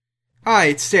Hi,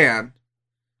 it's Dan.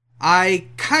 I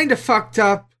kinda fucked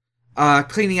up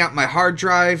cleaning out my hard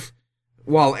drive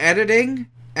while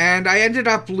editing, and I ended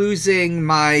up losing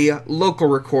my local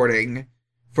recording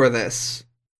for this.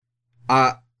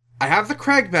 I have the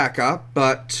Craig backup,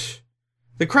 but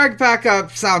the Craig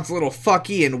backup sounds a little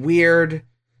fucky and weird,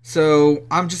 so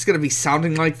I'm just gonna be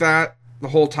sounding like that the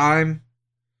whole time.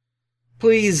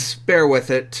 Please bear with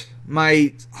it.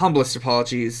 My humblest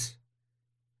apologies.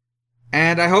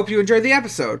 And I hope you enjoyed the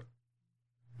episode.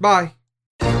 Bye.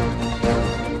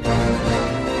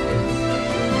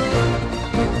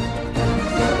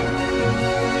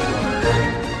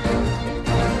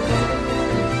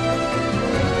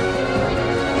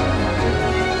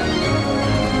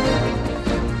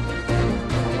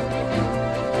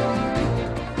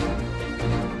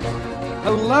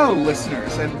 Hello,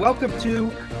 listeners, and welcome to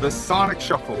The Sonic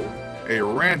Shuffle, a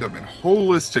random and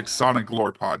holistic Sonic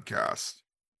lore podcast.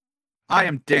 I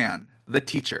am Dan, the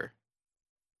teacher.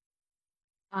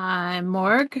 I'm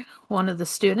Morg, one of the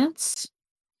students.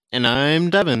 And I'm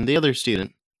Devin, the other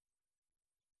student.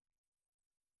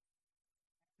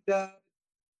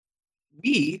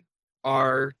 We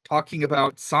are talking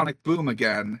about Sonic Boom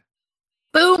again.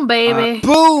 Boom, baby!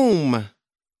 Boom!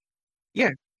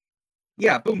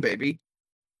 Yeah, Boom, baby.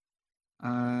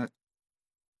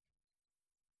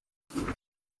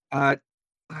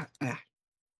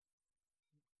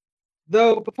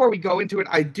 Though, before we go into it,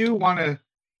 I do want to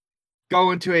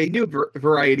go into a new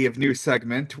variety of news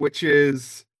segment, which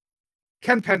is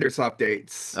Ken Penders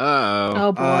updates. Uh-oh.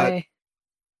 Oh boy.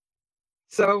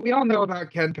 So, we all know about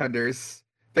Ken Penders,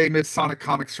 famous Sonic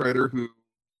comics writer who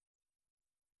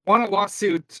won a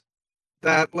lawsuit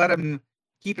that let him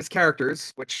keep his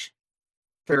characters, which,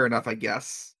 fair enough, I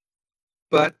guess.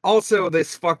 But also,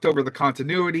 this fucked over the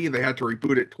continuity. They had to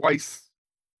reboot it twice.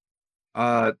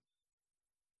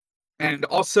 And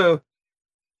also,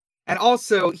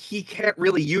 he can't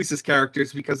really use his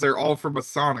characters because they're all from a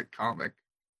Sonic comic.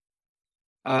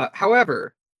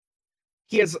 However,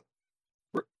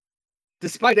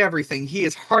 despite everything, he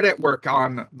is hard at work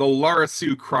on the Lara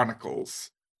Sue Chronicles,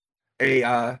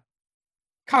 a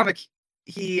comic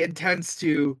he intends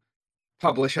to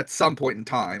publish at some point in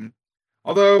time.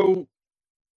 Although,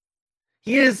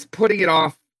 he is putting it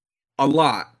off a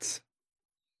lot.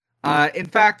 In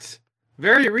fact,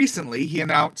 very recently, he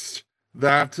announced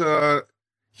That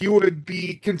he would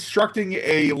be constructing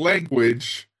a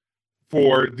language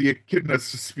for the echidnas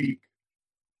to speak.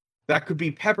 that could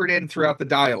be peppered in throughout the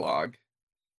dialogue.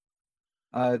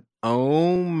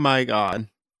 Oh my god.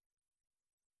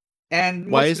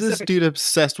 And Why is this dude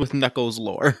obsessed with Knuckles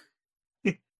lore?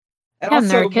 And And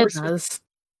they're also, echidnas.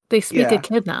 They speak Yeah.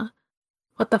 echidna.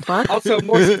 What the fuck? also,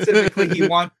 more specifically,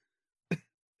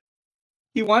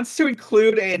 he wants to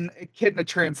include an echidna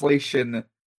translation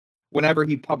whenever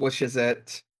he publishes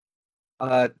it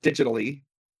digitally.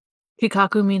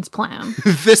 Kikaku means plan.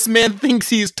 This man thinks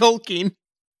he's Tolkien.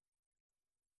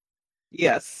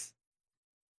 Yes.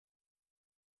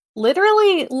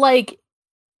 Literally,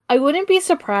 I wouldn't be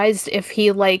surprised if he,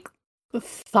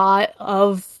 thought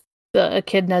of the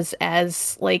echidnas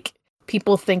as,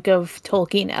 people think of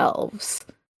Tolkien elves.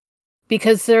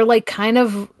 Because they're, kind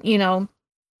of,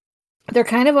 they're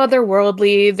kind of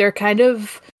otherworldly. They're kind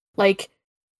of,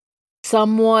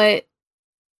 somewhat,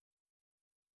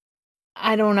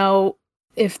 I don't know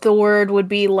if the word would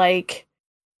be,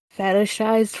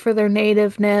 fetishized for their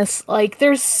nativeness.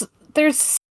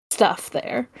 There's stuff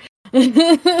there.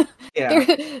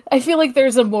 Yeah. I feel like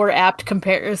there's a more apt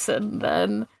comparison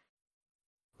than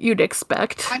you'd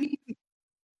expect. I mean,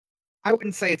 I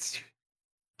wouldn't say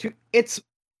it's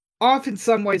off in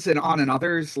some ways and on in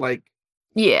others.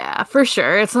 Yeah, for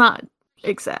sure. It's not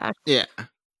exact. Yeah.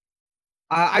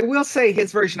 I will say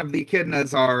his version of the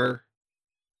echidnas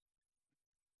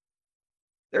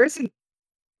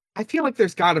I feel like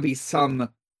there's got to be some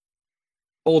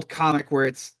old comic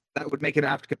where that would make an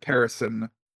apt comparison.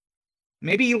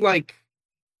 Maybe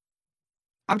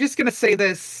I'm just gonna say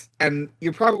this, and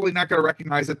you're probably not gonna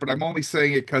recognize it, but I'm only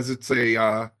saying it because it's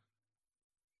a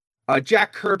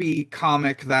Jack Kirby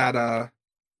comic that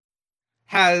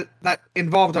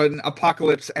involved an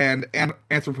apocalypse and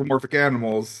anthropomorphic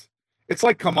animals. It's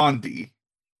like Commandi.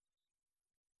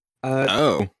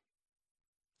 Oh.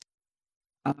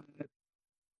 I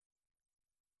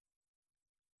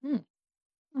don't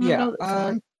Yeah, know this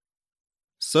one.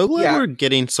 So glad Yeah. we're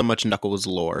getting so much Knuckles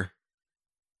lore.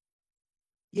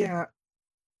 Yeah.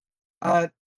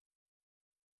 Let's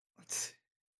see.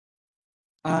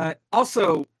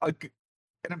 Also, an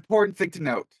important thing to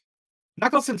note: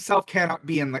 Knuckles himself cannot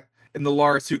be in the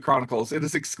Lara Sue Chronicles. It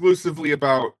is exclusively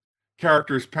about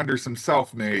characters Penders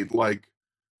himself made, like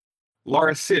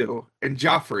Lara Sue and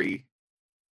Joffrey.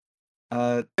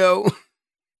 No.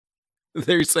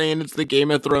 They're saying it's the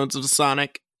Game of Thrones of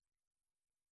Sonic.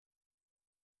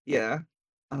 Yeah.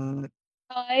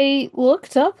 I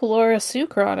looked up Laura Sue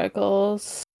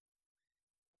Chronicles.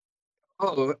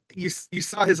 Oh, you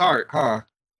saw his art, huh?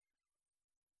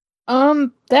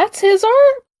 That's his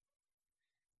art?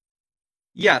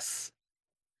 Yes.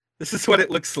 This is what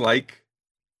it looks like.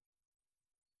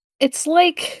 It's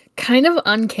like kind of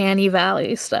uncanny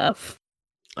valley stuff.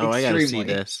 Oh, I gotta see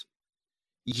Extremely. this.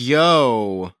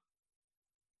 Yo.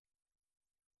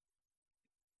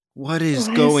 What is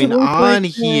Why does it going look like on that?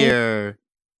 here?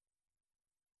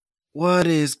 What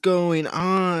is going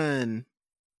on?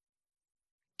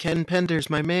 Ken Penders,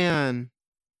 my man.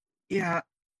 Yeah.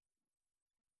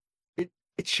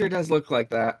 It sure does look like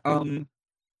that.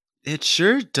 It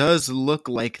sure does look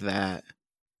like that.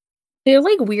 They're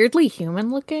like weirdly human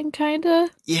looking, kinda.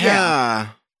 Yeah.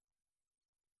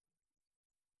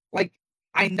 like,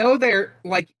 I know they're,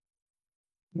 like,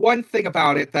 one thing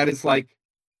about it that is, like,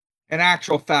 an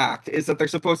actual fact is that they're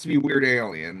supposed to be weird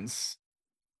aliens.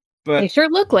 They But sure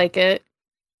look like it.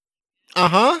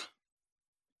 Uh-huh.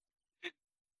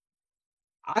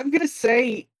 I'm gonna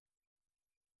say,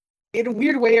 in a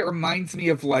weird way, it reminds me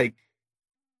of, like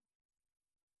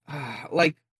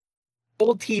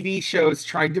old TV shows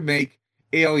trying to make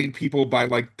alien people by,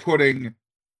 like, putting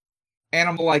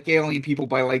animal-like alien people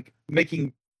by, like,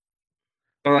 making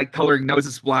or, like, coloring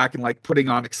noses black and, like, putting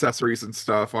on accessories and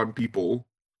stuff on people.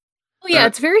 Oh yeah,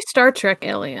 it's very Star Trek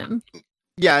alien.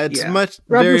 Yeah, it's Yeah. much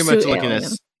Rubber very much suit looking alien.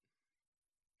 at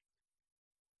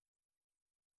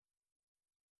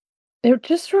It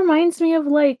just reminds me of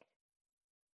like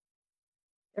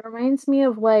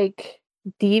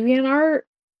DeviantArt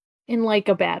in like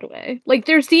a bad way. Like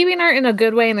there's DeviantArt in a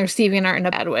good way and there's DeviantArt in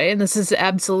a bad way, and this is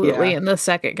absolutely Yeah. in the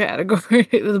second category,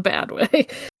 the bad way.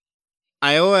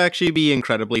 I will actually be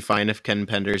incredibly fine if Ken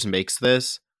Penders makes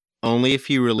this, only if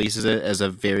he releases it as a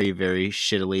very, very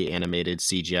shittily animated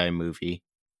CGI movie.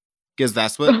 Because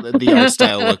that's what the art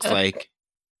style looks like.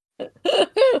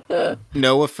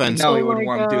 No I offense. know he Oh would my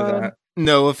want to do God. that.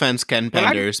 No offense, Ken But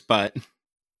I'm- Penders, but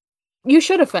You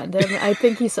should offend him. I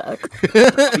think he sucks.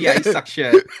 Oh, yeah, he sucks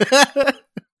shit.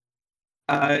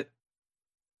 What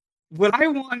I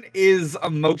want is a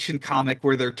motion comic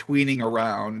where they're tweening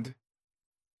around.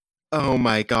 Oh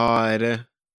my god.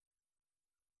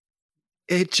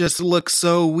 It just looks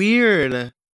so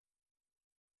weird.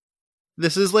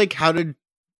 This is like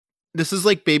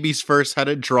baby's first how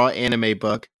to draw anime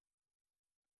book.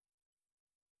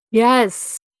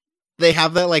 Yes. They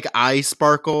have that like eye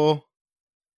sparkle.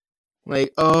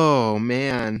 Like, oh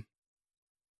man.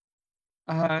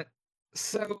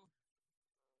 So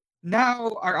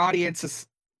now our audience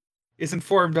is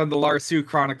informed on the Lara Sue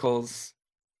Chronicles,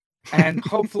 and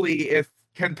hopefully, if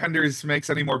Ken Penders makes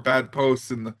any more bad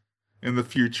posts in the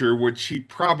future, which he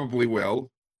probably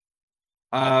will,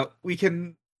 we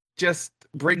can just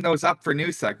bring those up for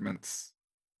news segments.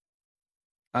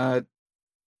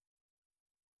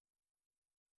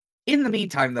 In the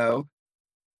meantime, though,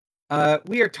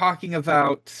 we are talking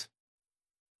about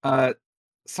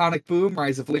Sonic Boom: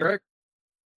 Rise of Lyric.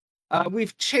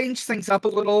 We've changed things up a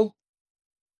little.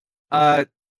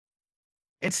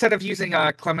 Instead of using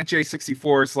Clement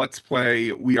J64's Let's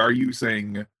Play, we are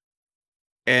using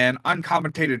an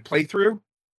uncommentated playthrough.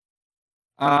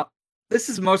 This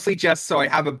is mostly just so I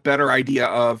have a better idea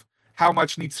of how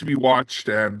much needs to be watched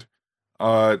and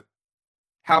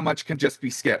how much can just be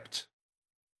skipped.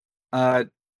 There's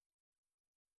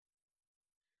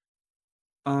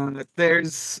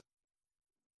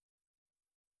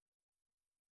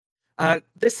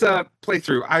this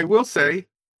playthrough. I will say,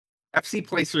 FC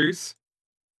playthroughs,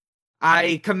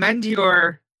 I commend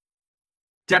your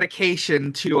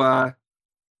dedication to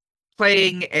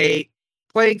playing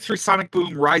through Sonic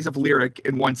Boom: Rise of Lyric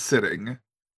in one sitting.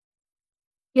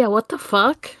 Yeah, what the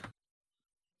fuck?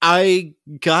 I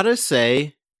gotta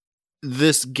say,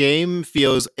 this game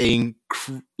feels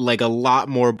like a lot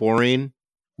more boring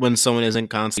when someone isn't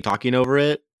constantly talking over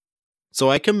it. So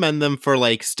I commend them for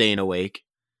like staying awake.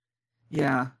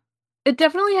 Yeah. It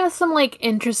definitely has some like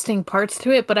interesting parts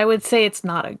to it, but I would say it's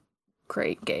not a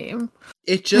great game.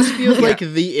 It just feels Yeah. like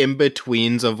the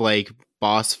in-betweens of like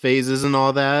boss phases and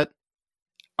all that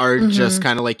are just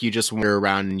kind of like you just wander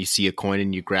around and you see a coin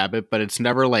and you grab it, but it's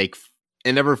never like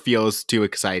it never feels too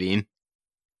exciting.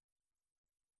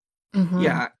 Mhm.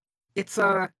 Yeah. It's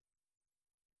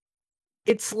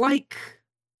like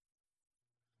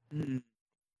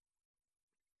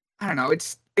I don't know,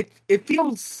 it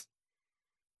feels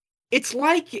it's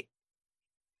like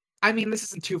I mean, this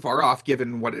isn't too far off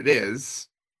given what it is,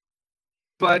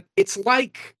 but it's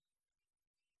like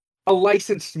a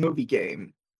licensed movie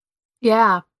game.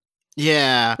 Yeah,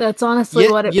 Yeah. that's honestly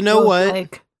what it you know feels what?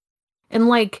 like. And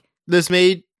like, This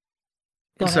made.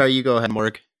 go ahead. Sorry, you go ahead,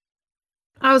 Morg.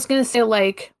 I was gonna say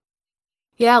like,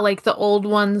 yeah, like the old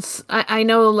ones. I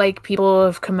know like people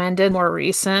have commended more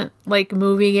recent like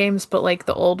movie games, but like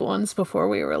the old ones before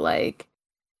we were like,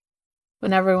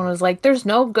 when everyone was like, "There's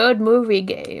no good movie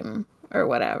game" or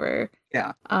whatever.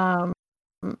 Yeah. I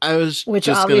was Which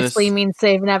just obviously gonna... means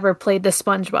they've never played the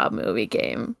SpongeBob movie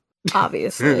game,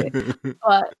 obviously.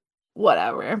 But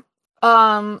whatever.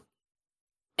 Yeah.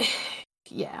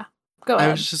 Go I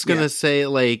ahead. was just gonna say,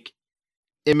 like,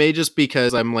 it may just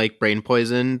because I'm like brain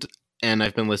poisoned and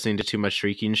I've been listening to too much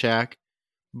Shrieking Shack,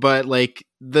 but like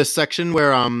the section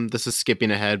where this is skipping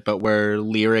ahead, but where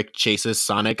Lyric chases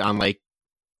Sonic on like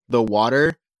the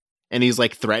water and he's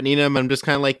like threatening him, I'm just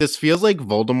kind of like, this feels like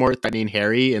Voldemort threatening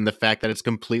Harry, and the fact that it's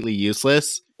completely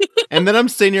useless. And then I'm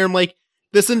sitting here, I'm like,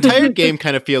 this entire game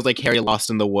kind of feels like Harry lost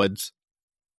in the woods.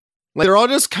 Like they're all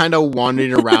just kind of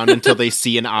wandering around until they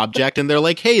see an object, and they're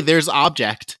like, "Hey, there's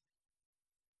object."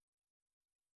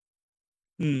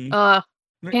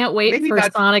 Can't wait Maybe for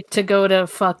that's- Sonic to go to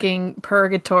fucking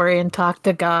purgatory and talk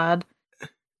to God.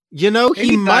 You know, he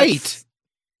maybe might.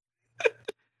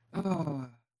 Oh,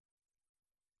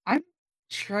 I'm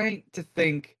trying to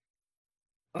think.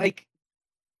 Like,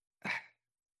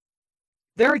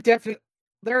 there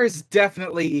is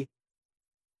definitely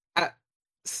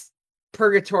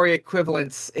purgatory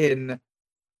equivalents in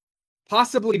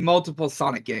possibly multiple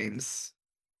Sonic games.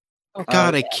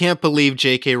 God, I can't believe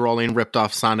J.K. Rowling ripped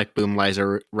off Sonic Boom Rise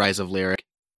of Lyric.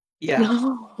 Yeah.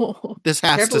 No. This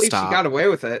has Can't to believe stop. she got away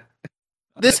with it.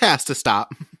 This has to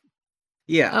stop.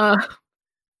 Yeah.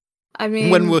 I mean,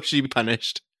 When will she be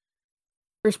punished?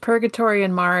 there's purgatory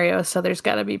in Mario, so there's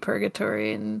got to be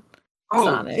purgatory in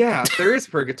Sonic. Yeah, there is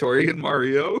purgatory in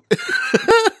Mario.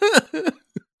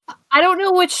 I don't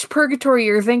know which purgatory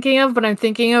you're thinking of, but I'm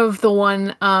thinking of the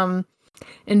one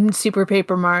in Super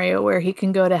Paper Mario where he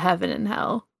can go to heaven and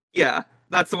hell. Yeah,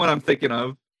 that's the one I'm thinking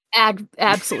of.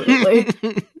 Absolutely.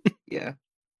 Yeah.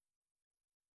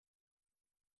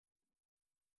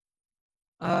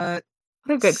 What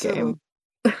a good game.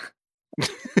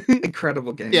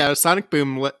 Incredible game. Yeah, Sonic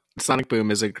Boom is an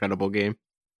incredible game.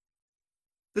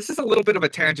 This is a little bit of a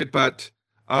tangent, but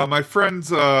my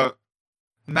friends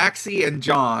Maxie and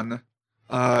John,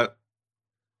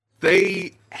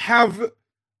 they have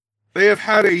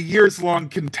had a years-long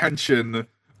contention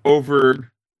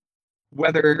over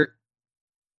whether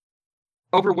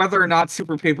or not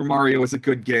Super Paper Mario is a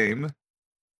good game.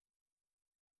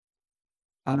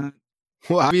 Well,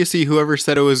 obviously, whoever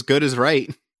said it was good is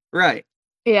right. Right.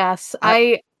 Yes,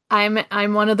 I'm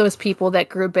one of those people that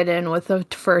group it in with the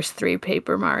first three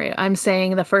Paper Mario. I'm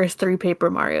saying the first three Paper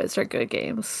Marios are good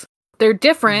games. They're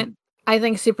different. Mm-hmm. I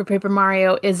think Super Paper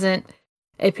Mario isn't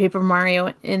a Paper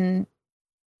Mario in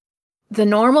the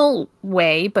normal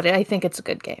way, but I think it's a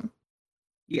good game.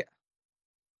 Yeah.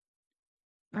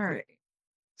 All right.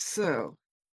 So,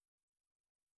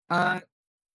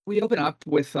 we open up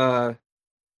with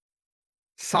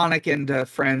Sonic and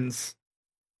friends,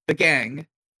 the gang,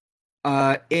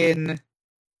 back in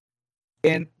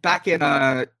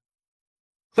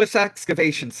Cliff's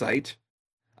excavation site.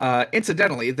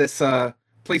 Incidentally, this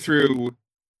playthrough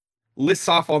lists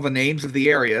off all the names of the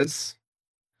areas,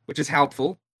 which is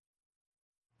helpful.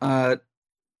 How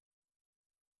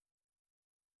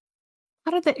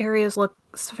do the areas look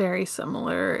very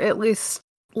similar? At least,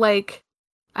 like,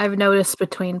 I've noticed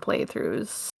between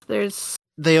playthroughs.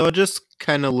 They all just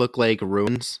kind of look like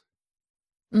ruins.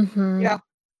 Mm-hmm.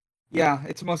 Yeah,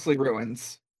 it's mostly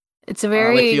ruins. It's a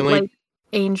very, the only- like,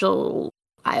 Angel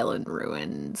Island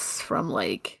ruins from,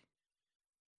 like,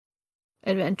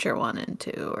 Adventure 1 and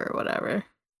 2 or whatever.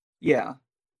 Yeah.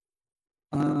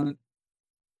 Let's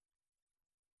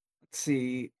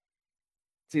see.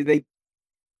 They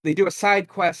do a side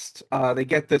quest. They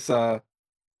get this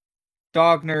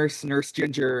dog nurse, Nurse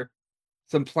Ginger,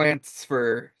 some plants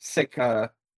for sick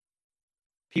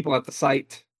people at the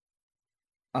site.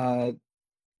 They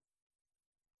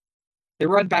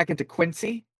run back into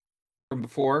Quincy from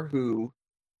before, who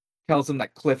tells them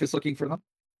that Cliff is looking for them.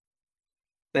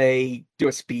 They do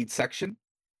a speed section,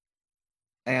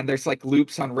 and there's like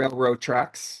loops on railroad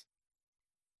tracks.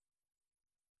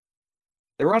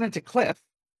 They run into Cliff,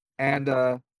 and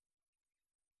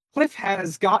Cliff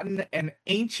has gotten an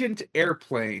ancient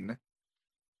airplane.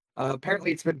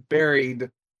 Apparently it's been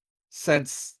buried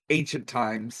since ancient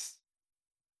times.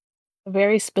 A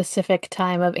very specific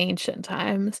time of ancient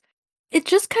times. It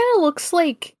just kind of looks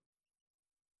like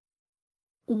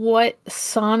what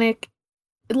Sonic,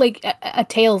 like a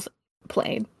Tails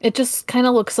plane. It just kind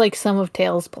of looks like some of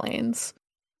Tails' planes.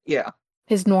 Yeah.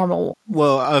 His normal.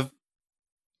 Well,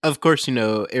 of course,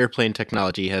 airplane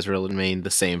technology has remained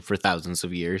the same for thousands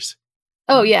of years.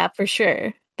 Oh yeah, for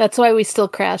sure. That's why we still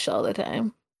crash all the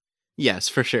time. Yes,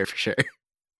 for sure, for sure.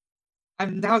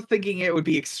 I'm now thinking it would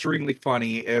be extremely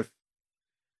funny if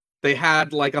they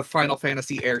had like a Final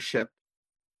Fantasy airship.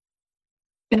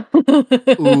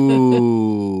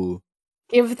 Ooh.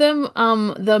 Give them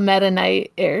the Meta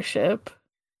Knight airship.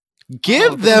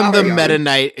 Give Oh, them the Mario. Meta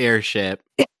Knight airship.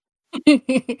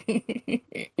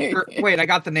 Wait, I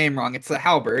got the name wrong. It's the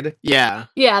Halberd. Yeah.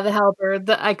 Yeah, the Halberd.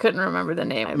 I couldn't remember the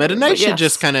name. Meta Knight but should yes.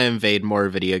 just kind of invade more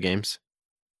video games.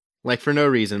 Like, for no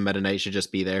reason, Meta Knight should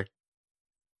just be there.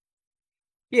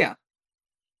 Yeah.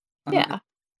 Yeah.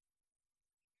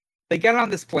 They get on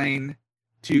this plane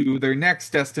to their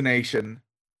next destination,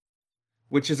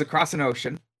 which is across an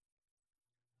ocean.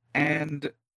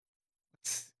 And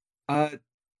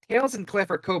Tails and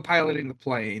Cliff are co-piloting the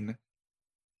plane.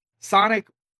 Sonic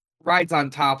rides on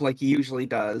top like he usually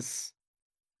does.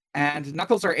 And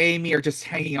Knuckles or Amy are just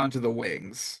hanging onto the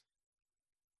wings.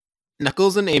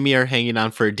 Knuckles and Amy are hanging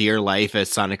on for dear life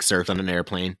as Sonic surfs on an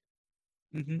airplane.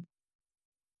 Mm-hmm.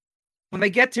 When they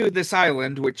get to this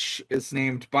island, which is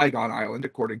named Bygone Island,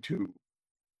 according to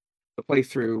the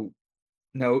playthrough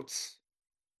notes,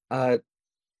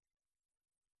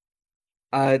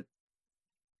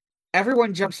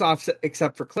 everyone jumps off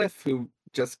except for Cliff, who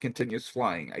just continues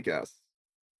flying, I guess.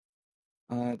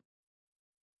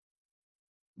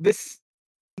 This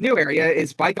new area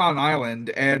is Bygone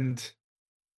Island, and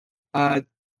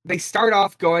they start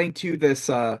off going to this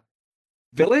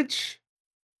village.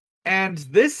 And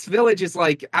this village is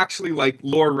actually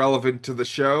lore relevant to the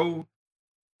show.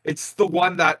 It's the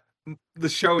one that the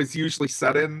show is usually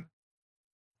set in,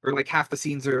 or half the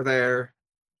scenes are there.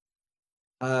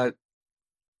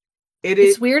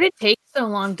 It's weird it takes so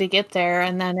long to get there,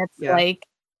 and then it's like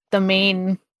the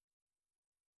main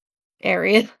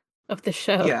area of the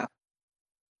show. Yeah.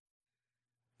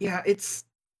 Yeah, it's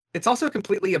also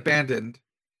completely abandoned.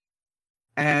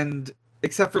 And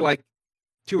except for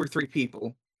 2 or 3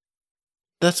 people.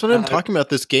 That's what I'm talking about.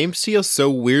 This game feels so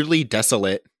weirdly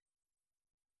desolate.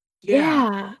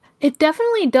 Yeah, it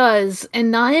definitely does, and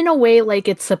not in a way like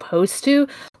it's supposed to.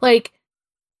 Because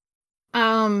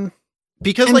I'm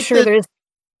sure there's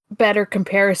better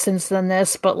comparisons than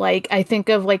this, but I think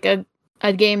of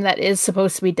a game that is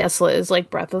supposed to be desolate is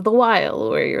Breath of the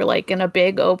Wild, where you're in a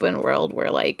big open world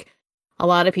where a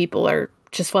lot of people are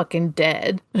just fucking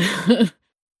dead.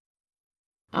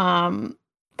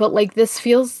 But this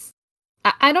feels.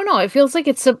 I don't know. It feels like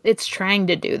it's trying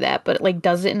to do that, but it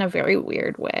does it in a very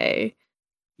weird way.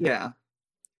 Yeah.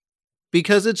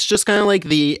 Because it's just kind of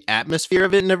the atmosphere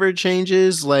of it never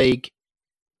changes.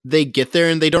 They get there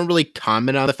and they don't really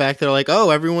comment on the fact they're oh,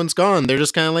 everyone's gone. They're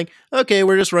just kind of okay,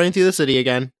 we're just running through the city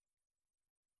again.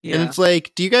 Yeah. And it's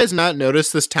do you guys not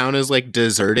notice this town is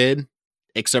deserted?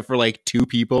 Except for 2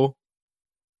 people?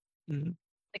 Mm-hmm.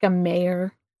 Like a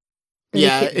mayor.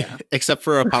 Yeah, except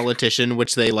for a politician,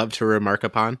 which they love to remark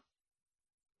upon.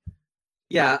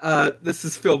 Yeah, this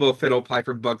is Filbo Fiddlepie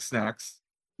from Bug Snacks.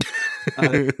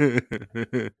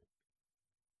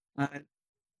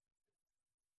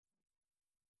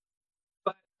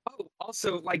 But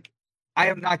also, I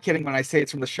am not kidding when I say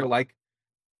it's from the show.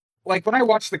 When I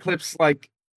watch the clips,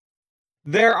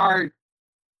 there are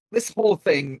this whole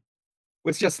thing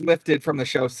was just lifted from the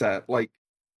show set.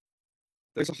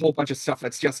 There's a whole bunch of stuff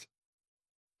that's just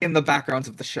in the backgrounds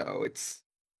of the show. It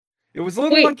was a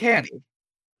little uncanny.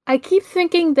 I keep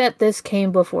thinking that this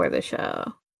came before the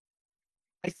show.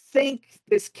 I think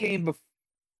this came before.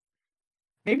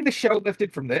 Maybe the show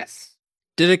lifted from this?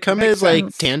 Did it come as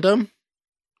tandem?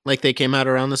 They came out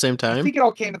around the same time? I think it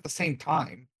all came at the same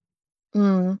time.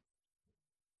 Mm.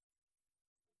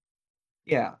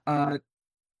 Yeah.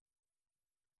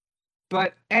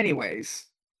 But anyways,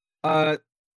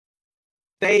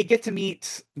 they get to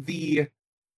meet the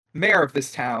mayor of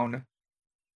this town,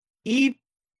 E.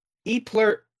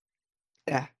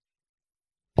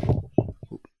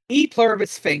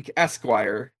 Pluribus Fink,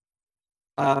 Esquire,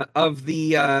 of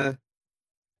the what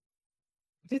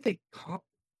did they call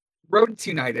Rodents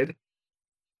United?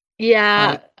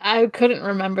 Yeah, I couldn't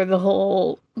remember the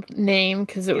whole name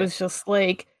because it was just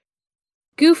Goofy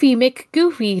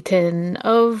McGoofyton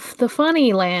of the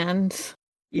Funny Land.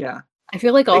 Yeah. I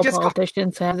feel like all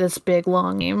politicians have this big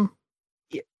long name.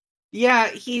 Yeah,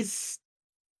 he's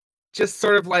just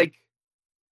sort of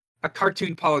a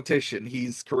cartoon politician.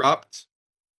 He's corrupt.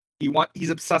 He's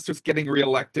obsessed with getting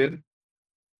reelected.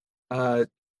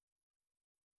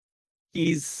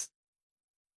 he's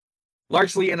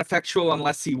largely ineffectual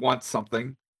unless he wants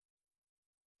something.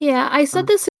 Yeah, I said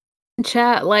this in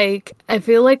chat, like, I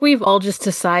feel like we've all just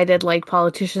decided, like,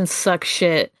 politicians suck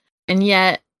shit, and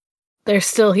yet they're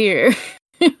still here.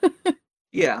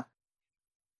 Yeah.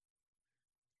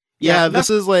 Yeah, this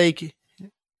is like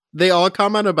they all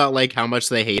comment about like how much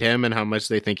they hate him and how much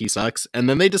they think he sucks, and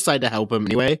then they decide to help him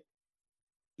anyway.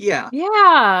 Yeah.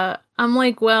 Yeah. I'm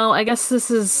like, well, I guess this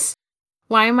is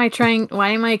why am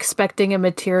I expecting a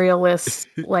materialist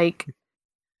like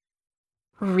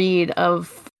read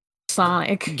of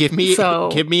Sonic? Give me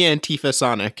Antifa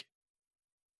Sonic.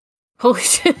 Holy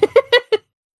shit.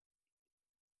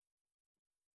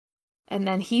 And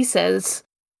then he says,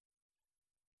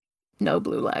 no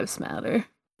blue lives matter.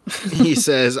 He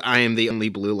says, I am the only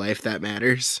blue life that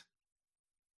matters.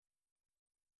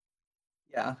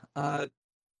 Yeah.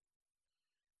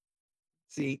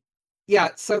 See. Yeah,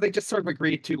 so they just sort of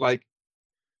agreed to like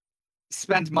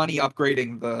spend money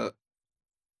upgrading the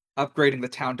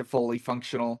town to fully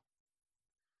functional.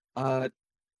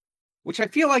 Which I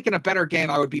feel like in a better game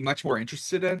I would be much more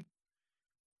interested in.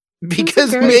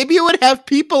 Because maybe it would have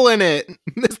people in it.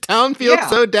 This town feels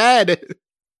so dead.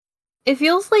 It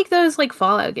feels like those like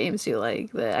Fallout games you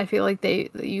like. That I feel like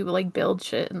you like build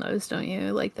shit in those, don't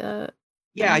you? Like that.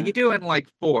 Yeah, you do in like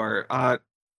 4.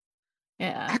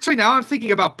 Yeah. Actually, now I'm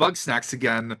thinking about Bugsnax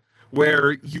again,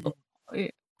 where you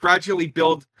gradually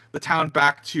build the town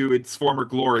back to its former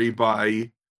glory by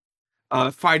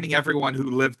finding everyone who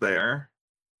lived there.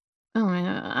 Oh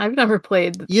man, I've never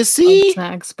played You see?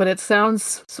 Bugsnax, but it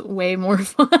sounds way more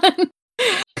fun.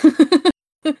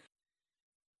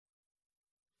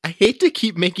 I hate to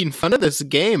keep making fun of this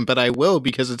game, but I will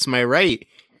because it's my right.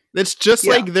 It's just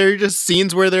like they're just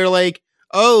scenes where they're like,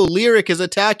 oh, Lyric is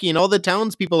attacking, all the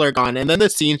townspeople are gone, and then the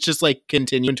scenes just like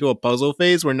continue into a puzzle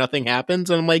phase where nothing happens,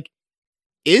 and I'm like,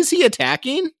 is he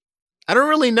attacking? I don't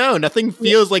really know. Nothing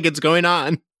feels like it's going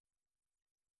on.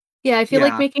 Yeah, I feel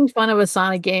like making fun of a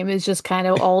Sonic game is just kind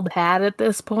of old hat at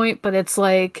this point, but it's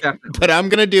like... But I'm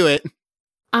gonna do it.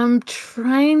 I'm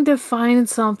trying to find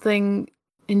something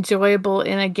enjoyable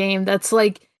in a game that's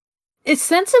like...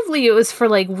 Ostensibly, it was for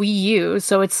like Wii U,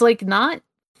 so it's like not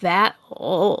that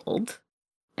old.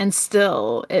 And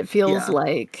still, it feels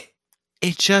like...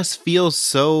 It just feels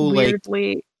so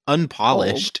weirdly like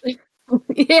unpolished.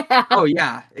 Yeah. Oh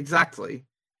yeah, exactly.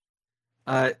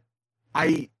 I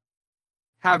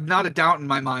have not a doubt in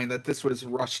my mind that this was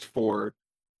rushed for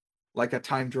like a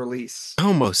timed release.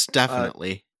 Oh, most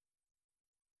definitely.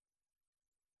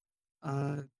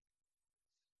 Let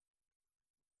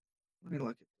me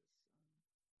look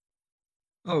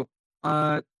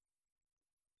at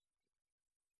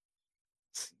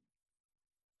this.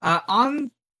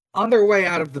 On their way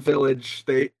out of the village,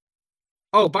 they...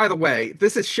 Oh, by the way,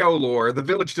 this is show lore. The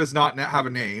village does not have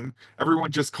a name.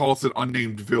 Everyone just calls it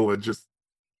Unnamed Village.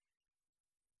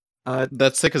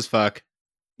 That's sick as fuck.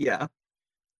 Yeah.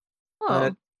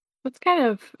 Oh, that's kind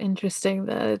of interesting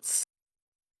that it's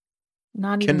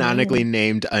not even canonically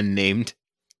named Unnamed.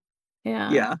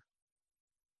 Yeah. Yeah.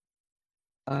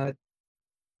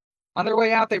 On their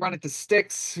way out, they run into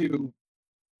Styx, who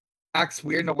acts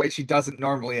weird in a way she doesn't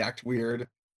normally act weird.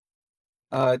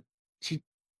 She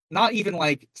not even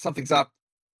like something's up.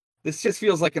 This just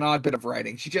feels like an odd bit of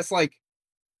writing. She just like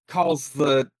calls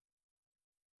the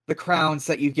crowns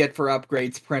that you get for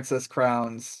upgrades princess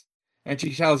crowns, and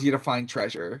she tells you to find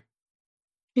treasure.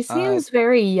 She seems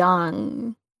very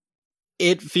young.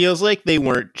 It feels like they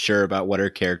weren't sure about what her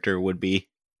character would be.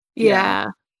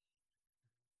 Yeah.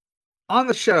 On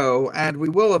the show, and we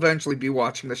will eventually be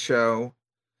watching the show,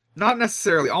 not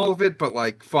necessarily all of it, but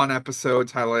like fun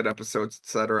episodes, highlight episodes,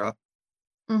 etc.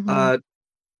 Mm-hmm.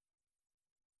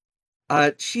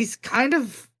 She's kind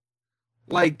of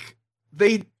like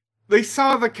they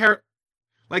saw the character,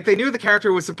 like they knew the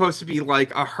character was supposed to be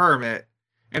like a hermit,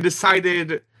 and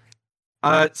decided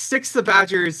Styx the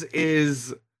Badgers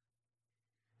is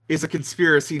a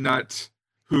conspiracy nut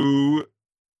who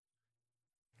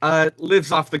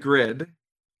lives off the grid.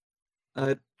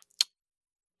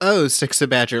 Oh, Styx the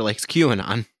Badger likes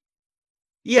QAnon.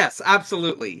 Yes,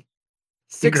 absolutely.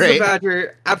 Styx the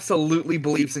Badger absolutely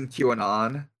believes in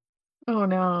QAnon. Oh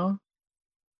no.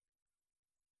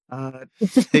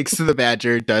 Styx the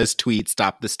Badger does tweet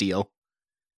 "Stop the Steal."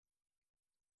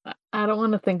 I don't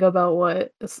want to think about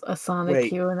what a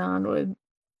Sonic QAnon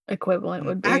equivalent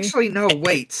would be. Actually, no,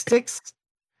 wait. Styx...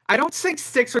 I don't think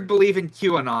Styx would believe in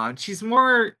QAnon. She's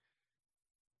more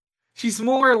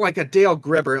like a Dale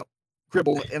Gribble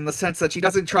in the sense that she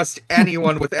doesn't trust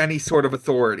anyone with any sort of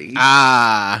authority.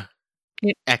 Ah.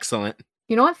 Excellent.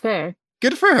 You know what? Fair.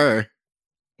 Good for her.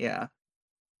 Yeah.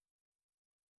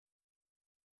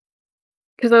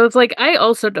 Because I was like, I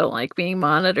also don't like being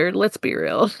monitored. Let's be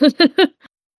real.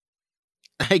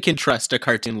 I can trust a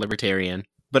cartoon libertarian,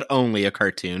 but only a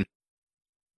cartoon.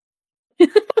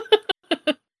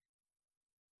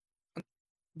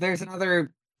 There's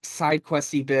another side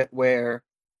questy bit where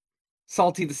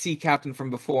Salty, the sea captain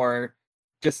from before,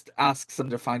 just asks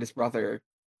him to find his brother.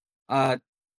 I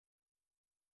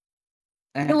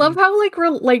love how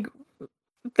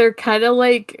they're kind of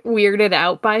like weirded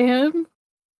out by him.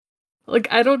 Like,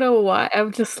 I don't know why.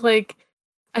 I'm just like,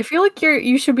 I feel like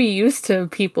you should be used to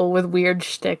people with weird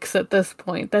shticks at this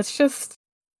point. That's just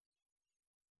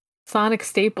Sonic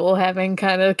staple having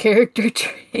kind of character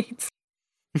traits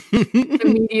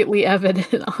immediately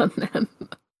evident on them.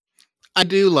 I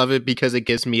do love it because it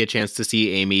gives me a chance to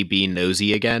see Amy be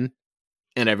nosy again,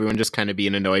 and everyone just kind of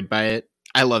being annoyed by it.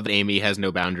 I love that Amy has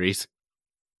no boundaries.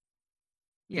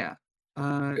 Yeah.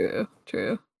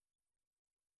 True.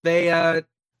 They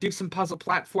do some puzzle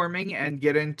platforming and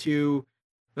get into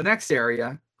the next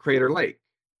area, Crater Lake.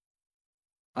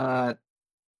 Also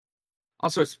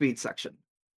a speed section.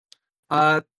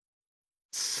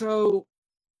 So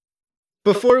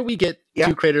before we get Yeah.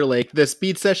 to Crater Lake, the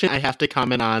speed session, I have to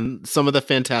comment on some of the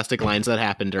fantastic lines that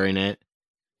happen during it.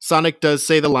 Sonic does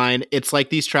say the line, "It's like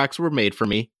these tracks were made for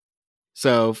me."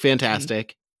 So,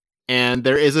 fantastic. And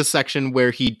there is a section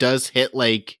where he does hit,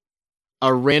 like,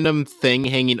 a random thing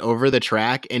hanging over the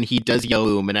track, and he does yell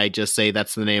boom, and I just say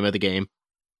that's the name of the game.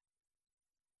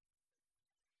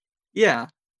 Yeah.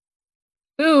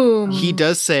 Boom. He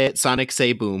does say it, Sonic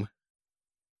say boom.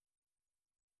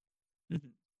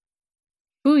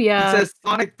 Booyah. It says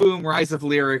Sonic Boom Rise of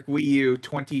Lyric Wii U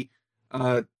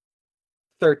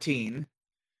 2013.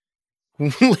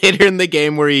 Later in the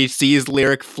game where he sees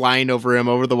Lyric flying over him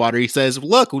over the water, he says,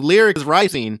 "Look, Lyric is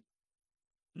rising."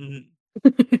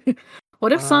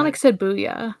 What if Sonic said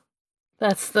booyah?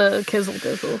 That's the kizzle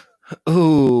dizzle.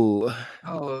 Ooh.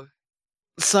 Oh.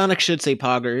 Sonic should say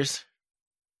poggers.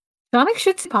 Sonic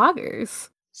should say poggers.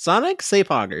 Sonic say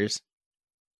poggers.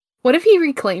 What if he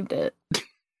reclaimed it?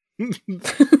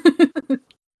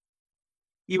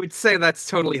 You would say that's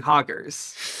totally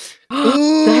hoggers.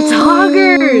 That's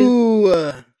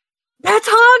hoggers! That's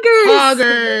hoggers!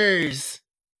 Poggers!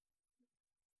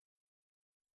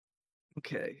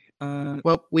 Okay.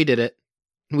 Well, we did it.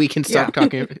 We can stop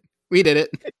talking. We did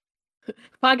it.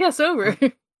 Podcast over.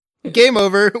 Game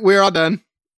over. We're all done.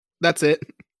 That's it.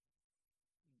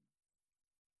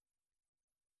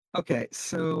 Okay,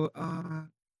 so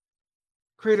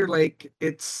Crater Lake,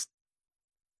 it's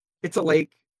a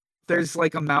lake. There's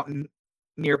like a mountain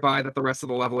nearby that the rest of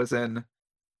the level is in.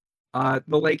 The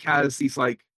lake has these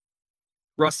like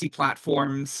rusty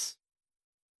platforms.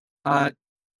 And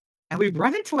we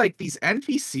run into like these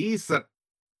NPCs that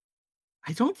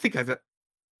I don't think I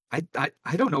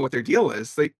don't know what their deal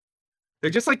is. They're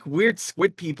just like weird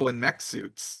squid people in mech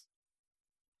suits.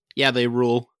 Yeah, they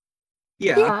rule.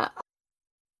 Yeah.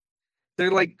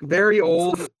 They're like very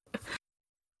old.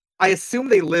 I assume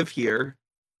they live here.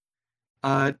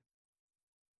 I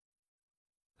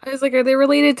was like, are they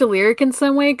related to Lyric in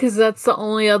some way? Because that's the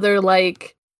only other,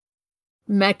 like,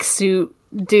 mech suit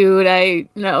dude I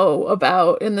know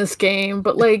about in this game.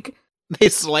 But, like... They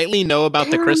slightly know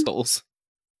about the crystals.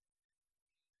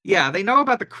 Yeah, they know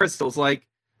about the crystals. Like,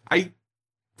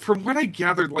 from what I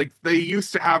gathered, like, they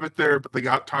used to have it there, but they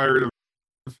got tired of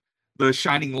the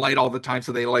shining light all the time,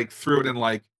 so they, like, threw it in,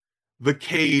 like, the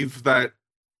cave that...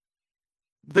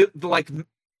 The like,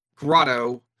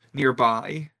 grotto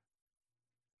nearby.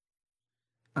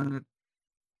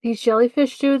 These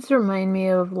jellyfish dudes remind me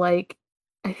of, like,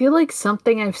 I feel like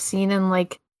something I've seen in,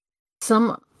 like,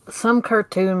 some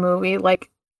cartoon movie,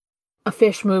 like a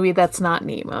fish movie that's not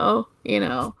Nemo, you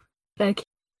know? That I can't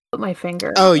put my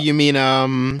finger Oh, on. you mean,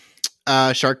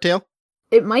 Shark Tale?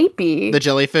 It might be. The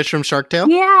jellyfish from Shark Tale?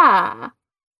 Yeah.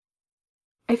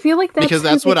 I feel like that's... Because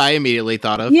that's what I immediately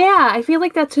thought of. Yeah, I feel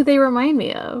like that's who they remind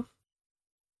me of.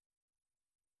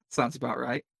 Sounds about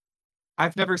right.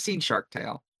 I've never seen Shark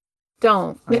Tale.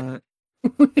 Don't. What are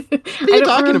you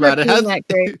talking about?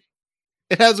 It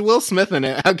has Will Smith in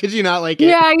it. How could you not like it?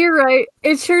 Yeah, you're right.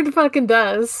 It sure fucking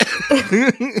does.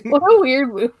 What a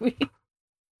weird movie.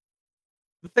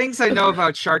 The things I know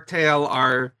about Shark Tale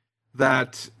are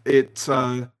that it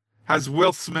has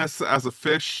Will Smith as a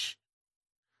fish.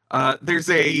 There's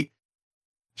a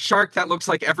shark that looks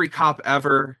like every cop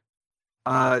ever.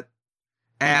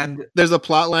 And there's a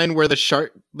plot line where the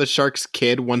shark's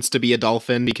kid wants to be a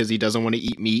dolphin because he doesn't want to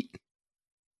eat meat.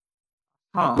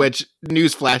 Which,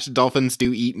 newsflash, dolphins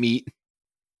do eat meat.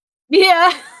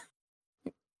 Yeah.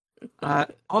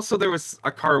 Also, there was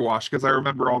a car wash, because I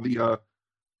remember all the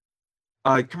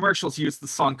commercials use the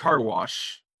song Car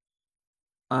Wash.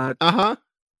 Uh-huh.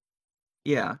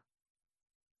 Yeah.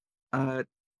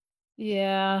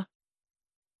 Yeah.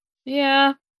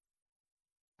 Yeah.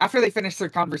 After they finish their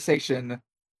conversation,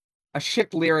 a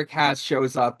ship Lyric has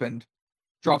shows up and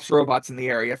drops robots in the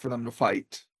area for them to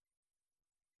fight.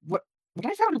 What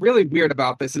I found really weird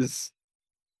about this is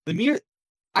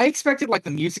I expected like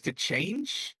the music to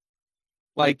change.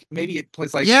 Like maybe it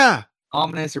plays like Yeah.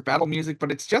 ominous or battle music,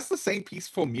 but it's just the same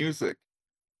peaceful music.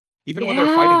 Even when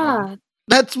they're fighting them.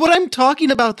 That's what I'm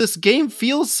talking about. This game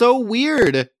feels so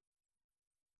weird. It's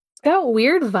got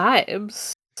weird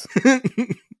vibes.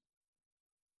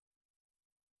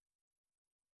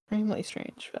 Extremely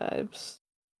strange vibes.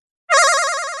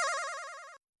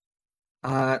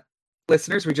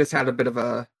 Listeners, we just had a bit of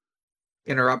a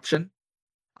interruption.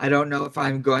 I don't know if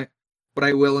I'm going what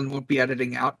I will and won't be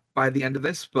editing out by the end of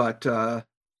this, but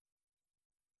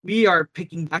we are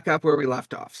picking back up where we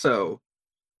left off. So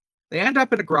they end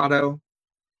up in a grotto.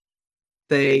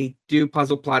 They do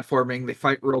puzzle platforming, they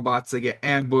fight robots, they get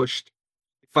ambushed,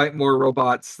 they fight more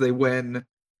robots, they win,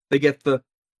 they get the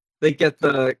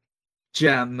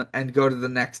gem and go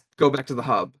back to the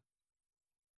hub.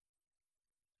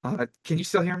 Can you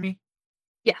still hear me?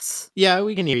 Yes. Yeah,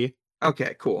 we can hear you.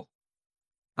 Okay, cool.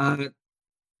 Back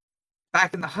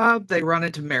in the hub, they run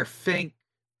into Mayor Fink,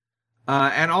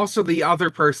 and also the other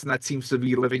person that seems to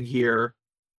be living here.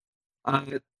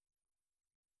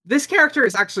 This character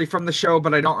is actually from the show,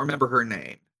 but I don't remember her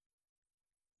name.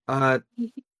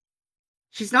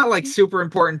 She's not like super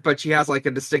important, but she has like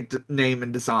a distinct name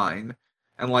and design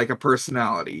and like a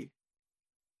personality.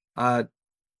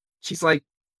 She's like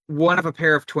one of a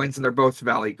pair of twins, and they're both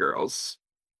Valley girls.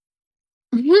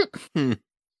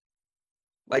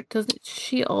 Like, doesn't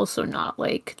she also not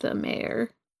like the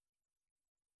mayor?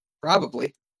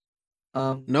 Probably.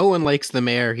 No one likes the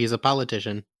mayor. He's a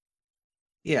politician.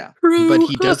 Yeah. But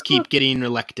he does keep getting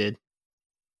elected.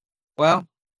 Well,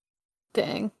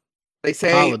 dang. They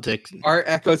say politics. Art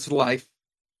echoes life.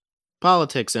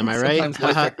 Politics, am I right?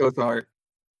 Sometimes life echoes art.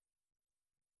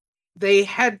 They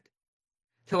head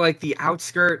to like the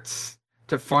outskirts,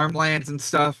 to farmlands and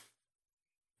stuff.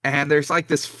 And there's like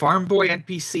this farm boy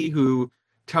NPC who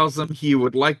tells them he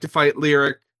would like to fight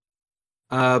Lyric,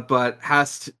 but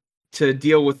has to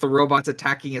deal with the robots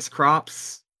attacking his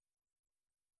crops.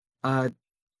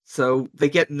 So they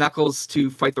get Knuckles to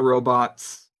fight the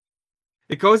robots.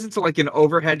 It goes into like an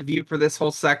overhead view for this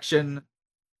whole section,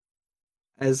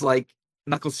 as like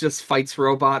Knuckles just fights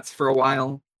robots for a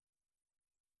while.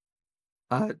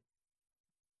 The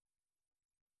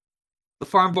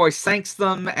farm boy thanks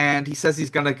them, and he says he's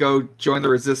gonna go join the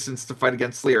resistance to fight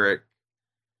against Lyric.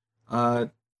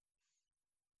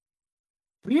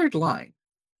 Weird line.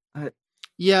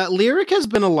 Yeah, Lyric has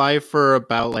been alive for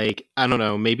about like, I don't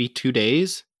know, maybe 2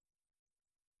 days.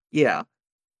 Yeah.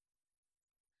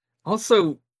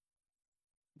 Also,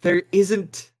 there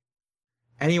isn't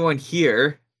anyone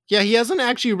here. Yeah, he hasn't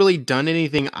actually really done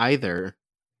anything either.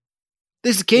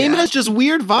 This game has just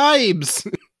weird vibes.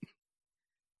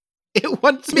 It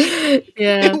wants me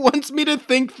It wants me to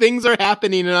think things are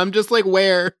happening, and I'm just like,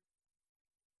 where?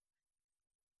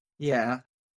 Yeah.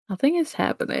 Nothing is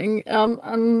happening.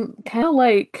 I'm kind of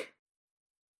like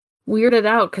weirded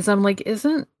out because I'm like,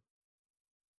 I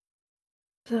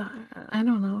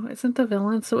don't know, isn't the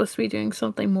villain supposed to be doing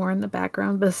something more in the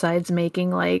background besides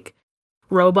making like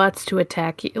robots to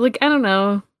attack you? Like, I don't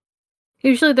know.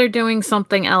 Usually they're doing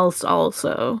something else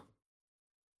also.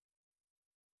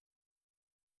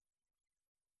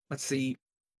 Let's see.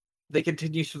 They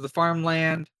continue through the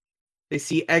farmland. They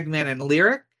see Eggman and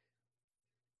Lyric.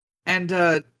 And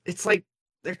it's like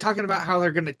they're talking about how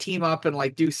they're gonna team up and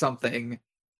like do something.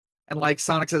 And like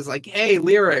Sonic says like, "Hey,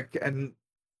 Lyric," and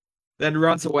then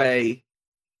runs away.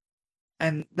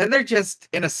 And then they're just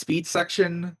in a speed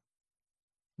section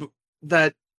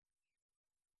that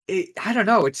I don't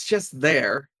know, it's just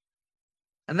there.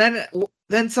 And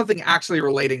then something actually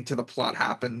relating to the plot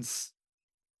happens.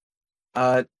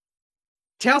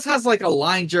 Tails has like a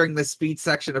line during the speed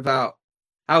section about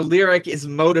how Lyric is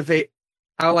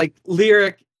how like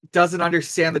Lyric doesn't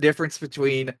understand the difference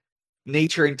between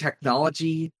nature and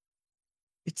technology.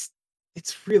 It's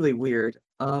really weird.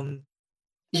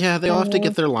 Yeah, they all have to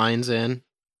get their lines in.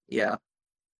 Yeah.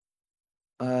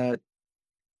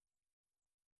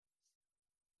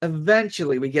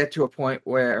 Eventually we get to a point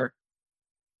where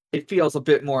it feels a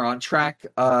bit more on track.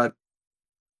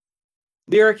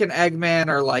 Lyric and Eggman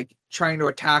are like trying to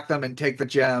attack them and take the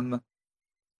gem.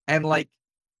 And like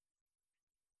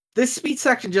this speed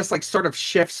section just like sort of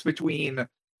shifts between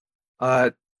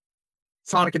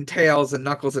Sonic and Tails and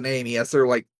Knuckles and Amy as they're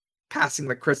like passing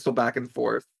the crystal back and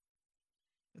forth.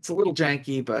 It's a little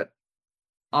janky, but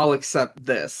I'll accept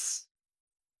this.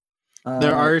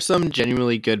 There are some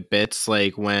genuinely good bits,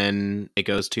 like when it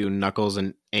goes to Knuckles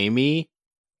and Amy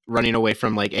running away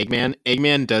from like Eggman.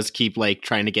 Eggman does keep like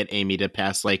trying to get Amy to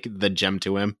pass like the gem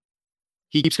to him.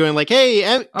 He keeps going like, "Hey,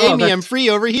 Amy, I'm free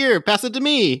over here. Pass it to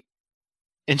me."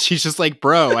 And she's just like,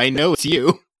 "Bro, I know it's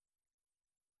you."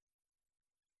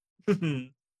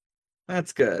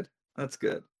 That's good. That's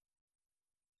good.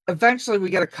 Eventually,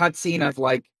 we get a cutscene of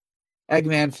like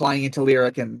Eggman flying into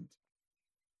Lyric, and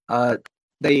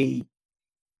they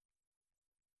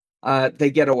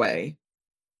get away.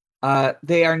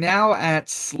 They are now at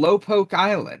Slowpoke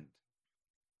Island.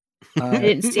 I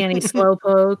didn't see any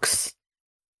slowpokes.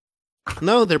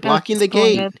 No, they're blocking the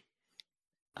gate.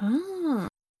 Oh.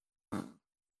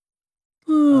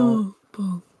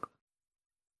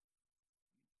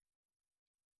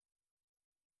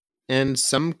 And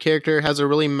some character has a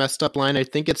really messed up line. I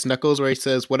think it's Knuckles where he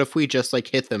says, "What if we just like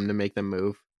hit them to make them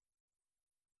move?"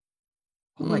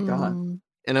 Oh my god.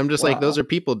 And I'm just like, those are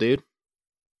people, dude.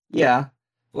 Yeah.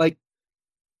 Like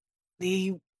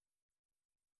there's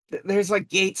like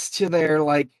gates to their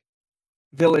like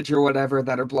village or whatever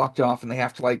that are blocked off, and they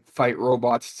have to like fight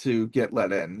robots to get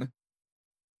let in.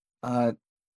 Now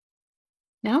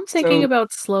I'm thinking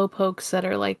about slowpokes that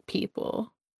are like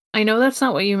people. I know that's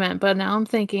not what you meant, but now I'm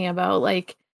thinking about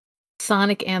like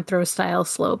Sonic Anthro style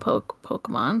slowpoke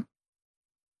Pokemon.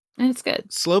 And it's good.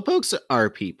 Slowpokes are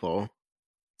people.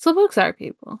 Slowpokes are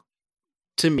people.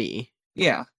 To me.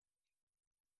 Yeah.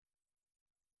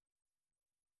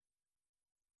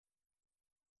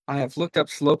 I have looked up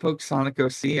Slowpoke Sonic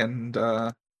OC and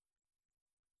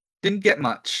didn't get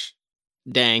much.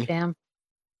 Dang. Damn.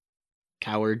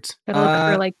 Cowards. Gotta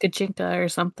look for like Gajinka or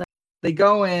something. They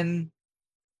go in.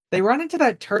 They run into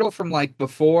that turtle from like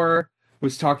before, who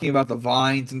was talking about the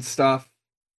vines and stuff.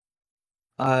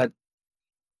 And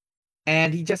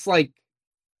he just like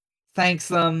thanks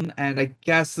them, and I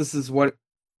guess this is what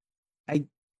I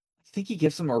think he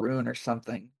gives them a rune or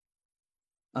something.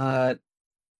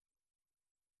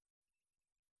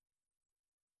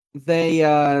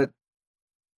 They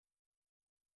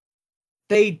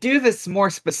do this more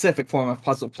specific form of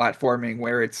puzzle platforming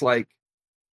where it's like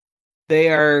they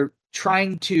are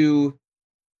trying to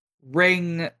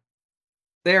like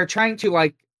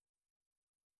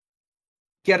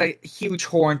get a huge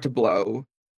horn to blow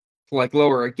to like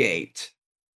lower a gate.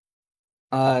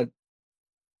 I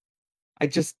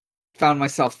just found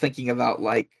myself thinking about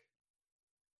like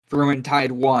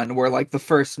Vermintide 1, where like the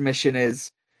first mission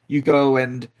is you go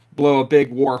and blow a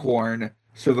big war horn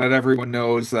so that everyone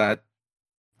knows that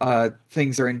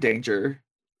things are in danger.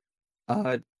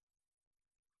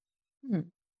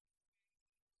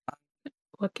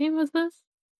 What game was this?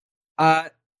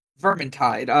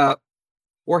 Vermintide.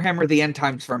 Warhammer the End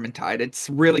Times Vermintide. It's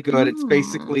really good. It's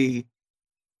basically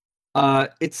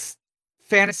it's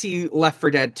fantasy Left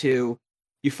 4 Dead 2.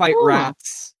 You fight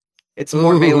rats. It's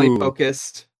more melee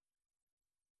focused.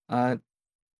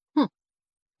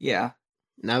 Yeah.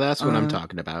 Now that's what I'm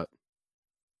talking about.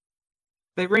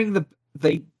 They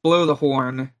blow the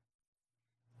horn.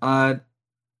 And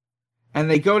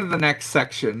they go to the next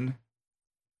section.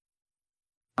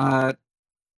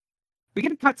 We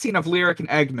get a cutscene of Lyric and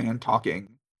Eggman talking.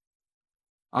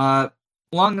 Long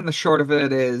and the short of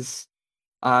it is,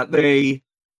 they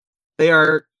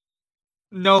are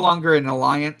no longer an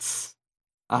alliance.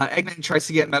 Eggman tries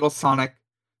to get Metal Sonic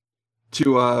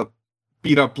to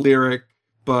beat up Lyric,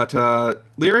 but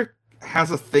Lyric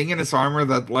has a thing in his armor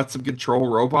that lets him control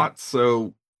robots,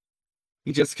 so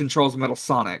he just controls Metal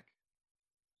Sonic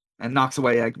and knocks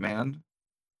away Eggman.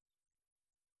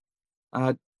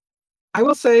 I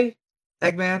will say,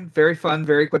 Eggman, very fun,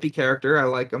 very quippy character. I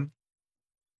like him.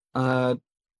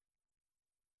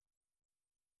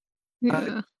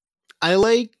 Yeah. I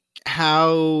like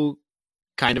how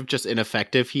kind of just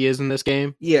ineffective he is in this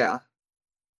game. Yeah.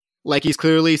 Like, he's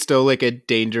clearly still like a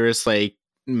dangerous, like,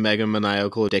 mega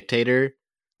maniacal dictator,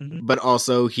 but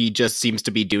also he just seems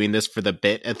to be doing this for the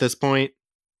bit at this point.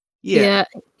 Yeah,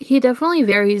 he definitely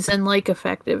varies in like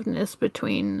effectiveness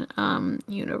between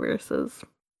universes.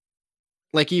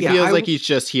 Like, he feels like he's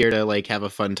just here to like have a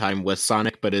fun time with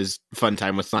Sonic, but his fun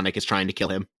time with Sonic is trying to kill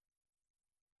him.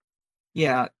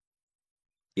 Yeah.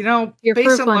 You know, here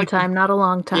for a fun time, not a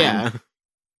long time. Yeah.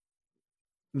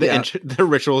 The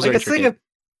rituals are intricate.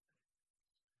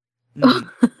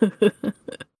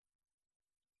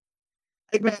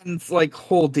 Eggman's like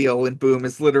whole deal in Boom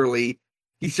is literally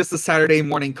he's just a Saturday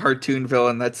morning cartoon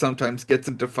villain that sometimes gets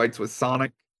into fights with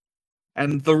Sonic,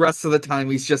 and the rest of the time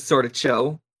he's just sort of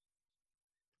chill.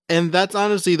 And that's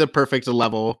honestly the perfect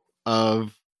level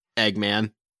of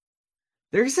Eggman.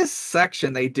 There's this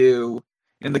section they do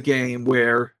in the game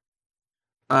where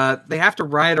they have to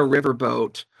ride a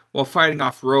riverboat while fighting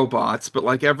off robots, but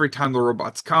like every time the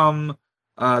robots come,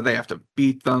 they have to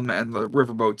beat them and the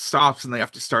riverboat stops and they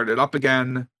have to start it up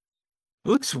again. It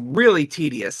looks really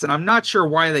tedious, and I'm not sure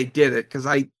why they did it, because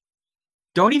I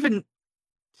don't even... Did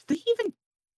they even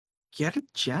get a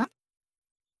gem?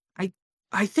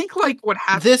 I think like what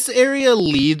happened... This area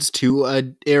leads to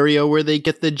an area where they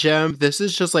get the gem. This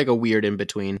is just like a weird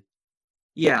in-between.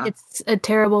 Yeah. It's a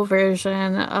terrible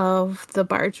version of the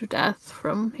Barge of Death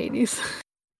from Hades.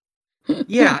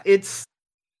 Yeah, it's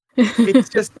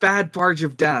just bad Barge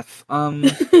of Death.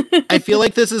 I feel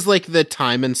like this is like the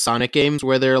time in Sonic games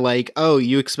where they're like, oh,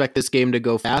 you expect this game to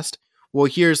go fast? Well,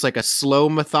 here's like a slow,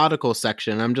 methodical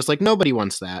section. I'm just like, nobody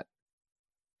wants that.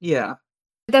 Yeah.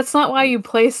 That's not why you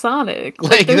play Sonic.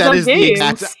 Like there's that no is the games.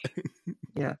 exact...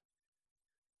 Yeah.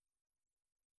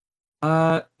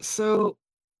 So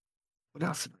what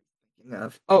else am I thinking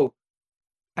of? Oh,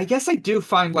 I guess I do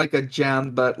find like a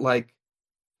gem, but like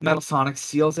Metal Sonic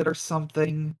steals it or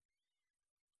something.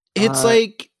 It's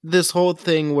like this whole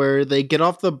thing where they get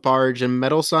off the barge and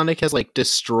Metal Sonic has like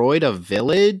destroyed a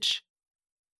village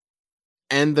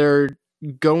and they're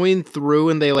going through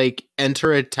and they like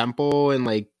enter a temple and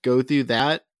like go through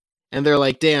that and they're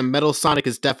like, damn, Metal Sonic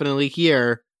is definitely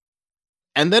here.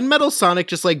 And then Metal Sonic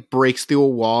just like breaks through a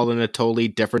wall in a totally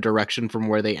different direction from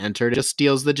where they entered. It just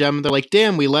steals the gem and they're like,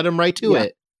 damn, we led him right to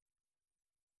it.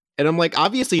 And I'm like,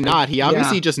 obviously not. He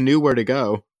obviously just knew where to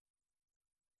go.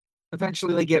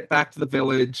 Eventually they get back to the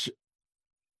village,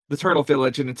 the Turtle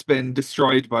Village, and it's been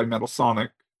destroyed by Metal Sonic.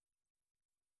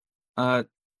 Like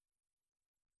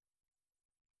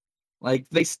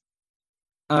they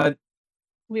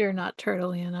We are not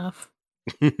turtly enough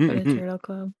for the Turtle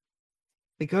Club.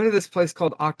 They go to this place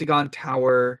called Octagon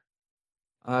Tower.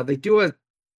 They do a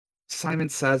Simon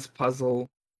Says puzzle.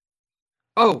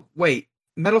 Oh, wait.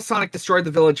 Metal Sonic destroyed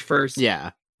the village first.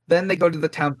 Yeah. Then they go to the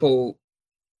temple.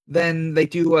 Then they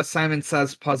do a Simon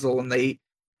Says puzzle, and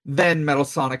then Metal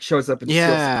Sonic shows up and steals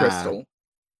the crystal.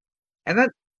 And then,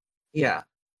 yeah.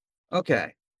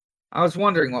 Okay. I was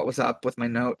wondering what was up with my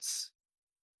notes.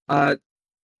 Metal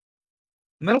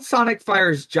Sonic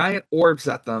fires giant orbs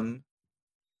at them,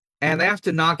 and they have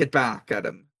to knock it back at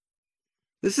him.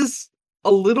 This is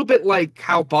a little bit like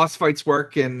how boss fights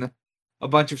work in a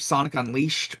bunch of Sonic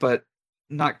Unleashed, but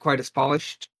not quite as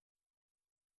polished.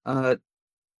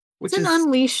 Which Isn't is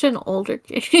Unleashed an older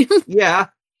game? yeah,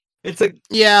 it's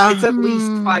at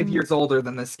least 5 years older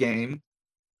than this game.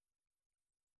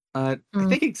 I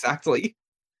think exactly.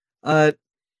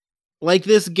 Like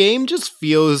this game just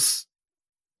feels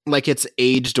like it's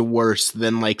aged worse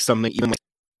than like something even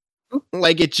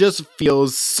like it just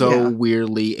feels so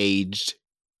weirdly aged.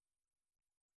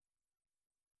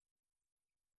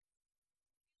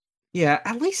 Yeah,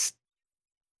 at least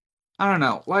I don't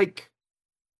know, like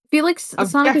I feel like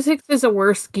Sonic 6 is a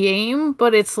worse game,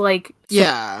 but it's like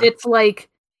it's like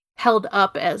held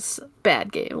up as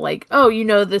bad game. Like, oh, you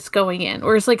know this going in.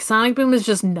 Whereas like Sonic Boom is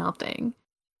just nothing.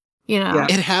 You know? Yeah.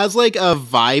 It has like a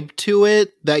vibe to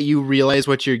it that you realize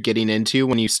what you're getting into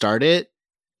when you start it.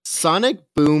 Sonic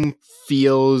Boom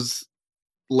feels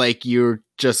like you're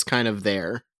just kind of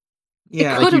there.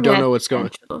 Yeah. Like you don't know what's going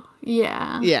on.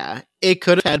 Yeah. Yeah. It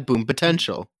could have had boom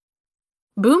potential.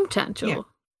 Boom potential.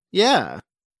 Yeah.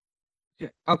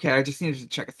 Okay, I just needed to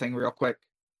check a thing real quick.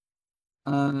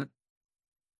 Alright,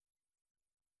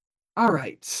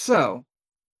 so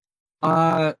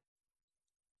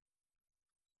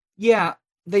yeah,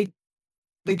 they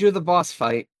do the boss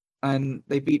fight and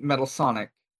they beat Metal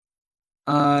Sonic.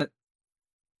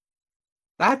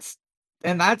 That's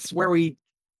where we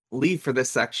leave for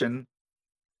this section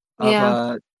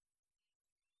of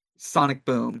Sonic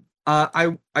Boom.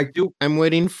 I'm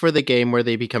waiting for the game where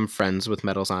they become friends with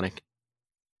Metal Sonic.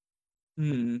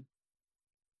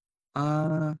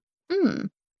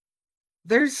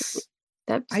 There's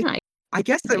that's nice. I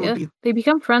guess that would be they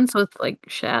become friends with like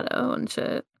Shadow and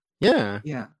shit. Yeah.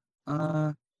 Yeah.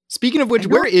 Speaking of which,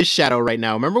 where is Shadow right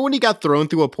now? Remember when he got thrown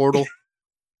through a portal?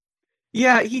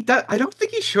 Yeah, he does. I don't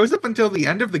think he shows up until the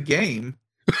end of the game.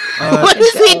 What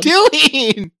is he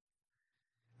doing?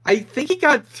 I think he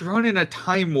got thrown in a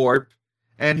time warp,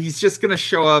 and he's just gonna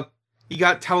show up. He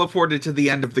got teleported to the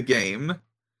end of the game.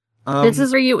 This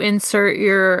is where you insert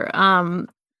your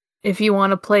if you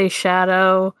want to play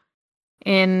Shadow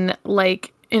in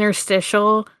like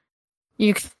interstitial,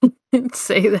 you can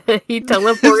say that he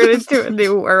teleported to a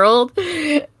new world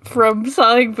from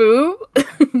Sonic Boom.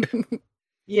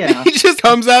 Yeah. He just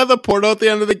comes out of the portal at the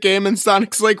end of the game, and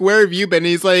Sonic's like, "Where have you been?" And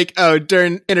he's like, "Oh,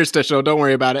 during interstitial. Don't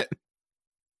worry about it.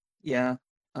 Yeah.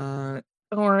 Don't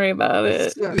worry about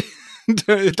it. So,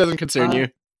 It doesn't concern you."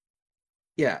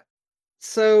 yeah.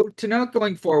 So to note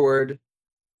going forward,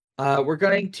 we're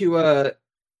going to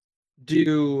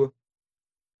do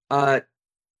we're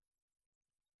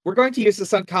going to use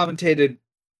this uncommented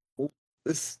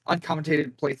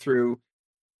playthrough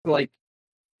like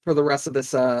for the rest of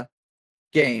this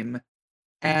game,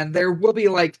 and there will be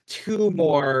like 2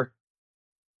 more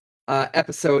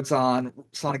episodes on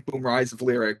Sonic Boom Rise of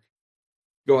Lyric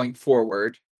going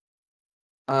forward.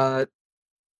 Or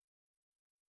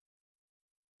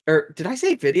did I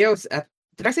say videos?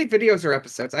 Did I say videos or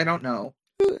episodes? I don't know.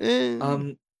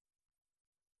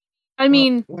 I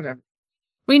mean, whatever.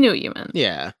 we knew what you meant.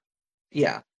 Yeah.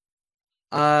 Yeah.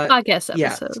 Podcast yeah.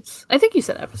 episodes. I think you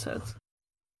said episodes.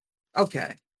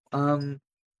 Okay.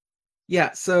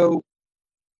 Yeah, so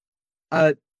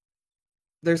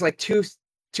there's like two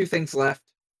things left.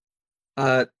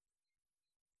 After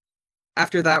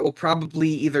that we'll probably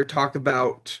either talk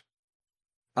about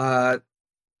the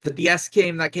DS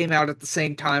game that came out at the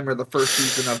same time or the first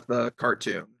season of the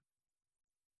cartoon.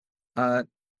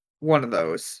 One of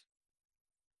those.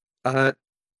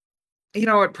 You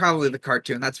know what? Probably the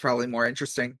cartoon. That's probably more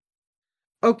interesting.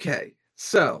 Okay,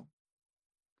 so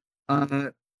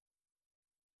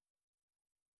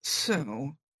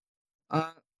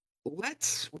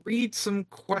let's read some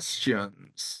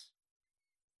questions.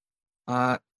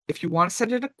 If you want to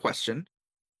send in a question,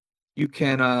 you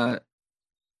can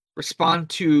respond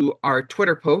to our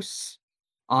Twitter posts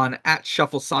on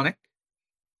 @ShuffleSonic,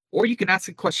 or you can ask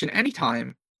a question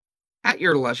anytime at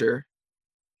your leisure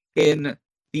in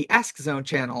the Ask Zone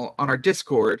channel on our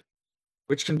Discord,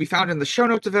 which can be found in the show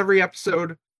notes of every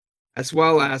episode, as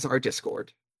well as our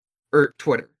Discord, or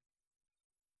Twitter.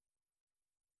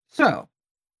 So,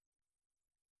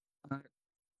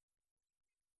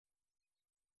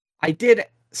 I did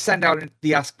send out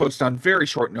the Ask post on very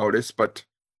short notice, but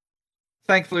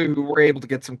thankfully we were able to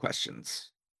get some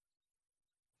questions.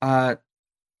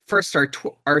 First,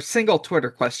 our single Twitter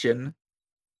question.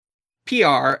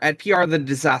 PR the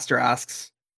Disaster asks,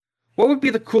 what would be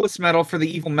the coolest metal for the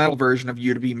evil metal version of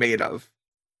you to be made of?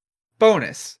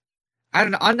 Bonus, add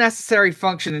an unnecessary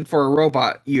function for a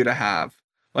robot you to have,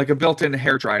 like a built-in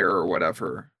hairdryer or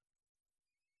whatever.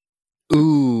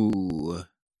 Ooh.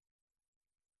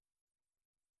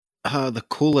 The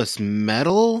coolest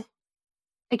metal?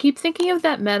 I keep thinking of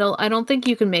that metal. I don't think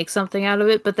you can make something out of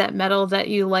it, but that metal that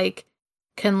you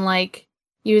can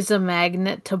use a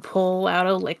magnet to pull out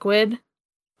a liquid.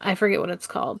 I forget what it's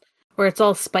called. Where it's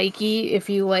all spiky if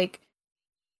you let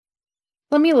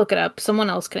me look it up. Someone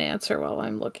else can answer while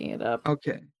I'm looking it up.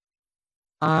 Okay.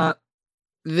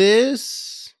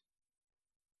 This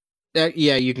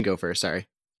yeah, you can go first, sorry.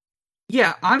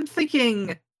 Yeah, I'm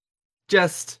thinking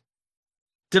just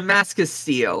Damascus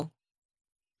steel.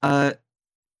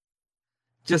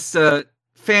 Just a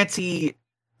fancy,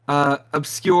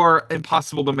 obscure,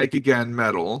 impossible to make again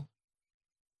metal.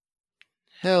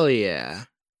 Hell yeah.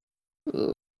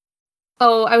 Ooh.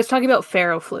 Oh, I was talking about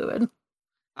ferrofluid.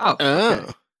 Oh. Okay.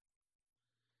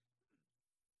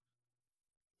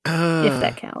 If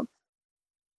that counts.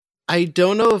 I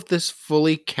don't know if this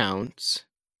fully counts,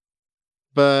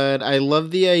 but I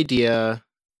love the idea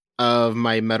of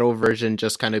my metal version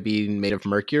just kind of being made of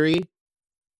mercury,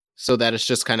 so that it's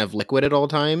just kind of liquid at all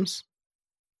times,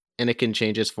 and it can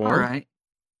change its form. All right.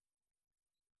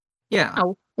 Yeah.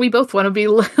 Oh, we both want to be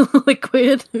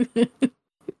liquid.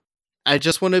 I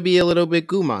just want to be a little bit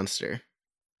goo monster.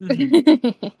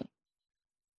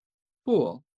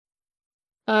 Cool.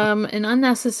 An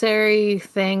unnecessary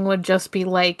thing would just be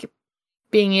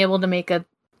being able to make a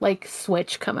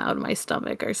switch come out of my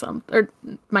stomach or something, or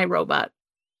my robot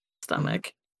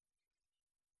stomach.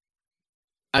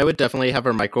 I would definitely have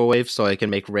a microwave so I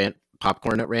can make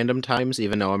popcorn at random times,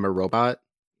 even though I'm a robot.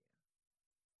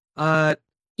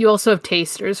 You also have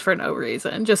tasters for no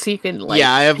reason, just so you can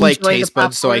yeah, I have taste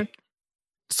buds so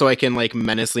I can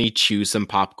menacingly chew some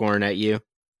popcorn at you.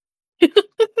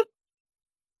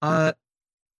 I'm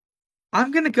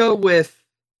gonna go with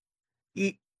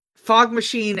fog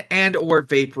machine and or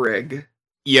vape rig.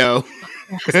 Yo.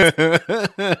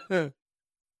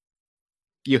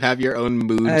 You have your own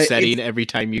mood setting every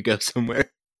time you go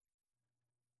somewhere.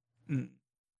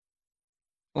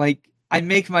 I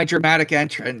make my dramatic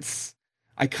entrance.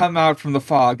 I come out from the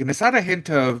fog, and is that a hint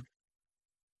of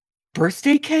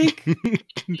birthday cake?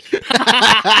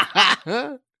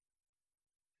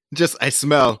 I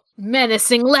smell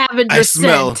menacing lavender I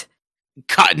smell scent.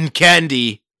 Cotton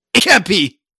candy. It can't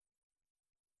be.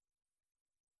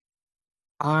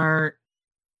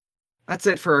 That's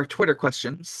it for our Twitter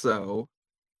questions, so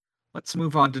let's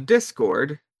move on to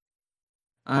Discord.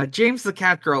 James the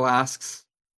Cat Girl asks,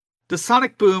 does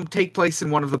Sonic Boom take place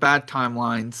in one of the bad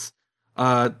timelines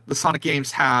the Sonic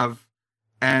games have,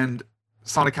 and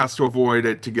Sonic has to avoid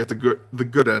it to get the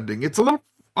good ending? It's a little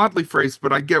oddly phrased,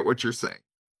 but I get what you're saying.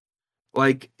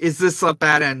 Like, is this a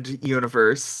bad end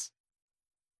universe?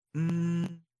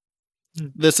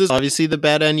 This is obviously the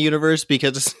bad end universe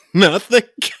because it's not the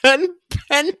Ken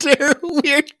Penter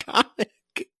weird comic.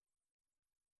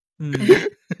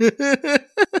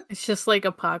 It's just like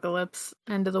apocalypse,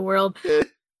 end of the world.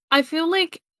 I feel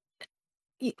like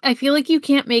you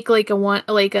can't make like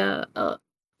a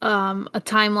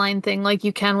timeline thing like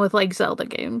you can with like Zelda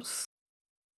games.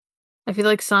 I feel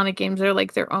like Sonic games are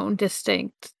like their own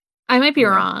distinct. I might be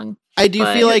wrong. I do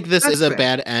feel like this that's is a fair.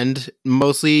 bad end,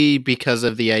 mostly because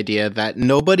of the idea that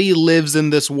nobody lives in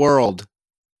this world.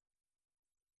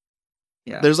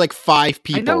 Yeah. There's like 5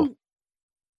 people. I know.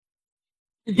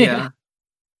 Yeah.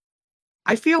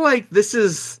 I feel like this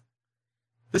is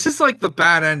like the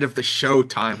bad end of the show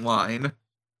timeline.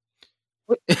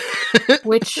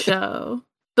 Which show?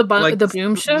 The Like, the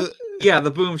Boom show? Yeah,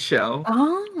 the Boom show.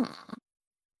 Oh,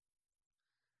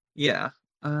 Yeah.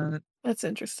 that's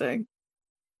interesting.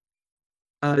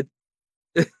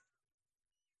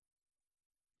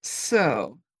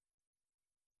 So,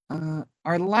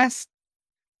 our lastly,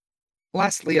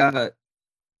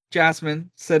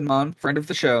 Jasmine Sidmon, friend of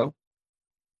the show,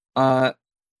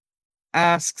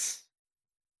 asks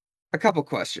a couple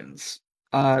questions.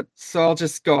 So I'll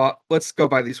just let's go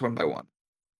by these one by one.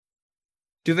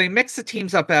 Do they mix the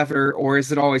teams up ever, or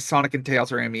is it always Sonic and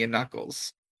Tails or Amy and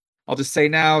Knuckles? I'll just say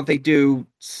now they do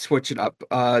switch it up.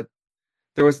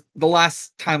 There was the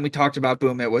last time we talked about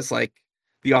Boom, it was like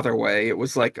the other way. It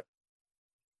was like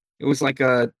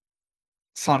a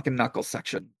Sonic and Knuckles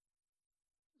section.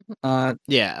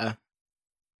 Yeah.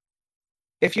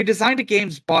 If you designed a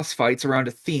game's boss fights around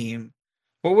a theme,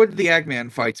 what would the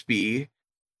Eggman fights be?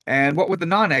 And what would the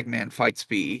non-Eggman fights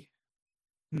be?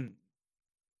 I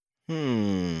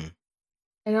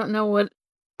don't know what.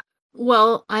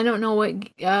 Well, I don't know what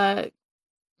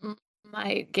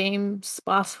my game's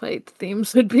boss fight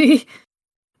themes would be.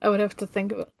 I would have to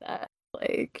think about that.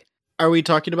 Like, Are we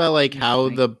talking about like how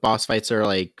Interesting. the boss fights are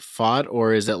like fought,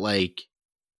 or is it like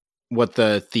what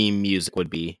the theme music would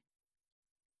be?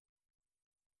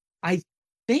 I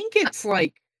think it's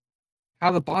like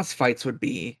how the boss fights would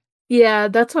be. yeah,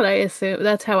 that's what I assume.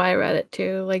 That's how I read it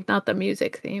too. Like, not the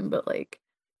music theme, but like,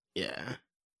 Yeah.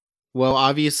 Well,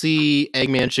 obviously,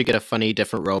 Eggman should get a funny,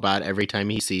 different robot every time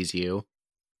he sees you.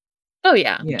 oh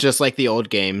yeah, Yeah. Just like the old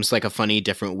games, like a funny,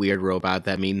 different, weird robot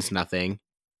that means nothing.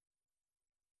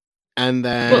 And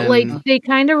then, but like they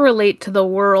kind of relate to the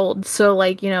world. So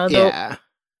like, you know, yeah,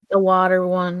 the water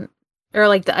one or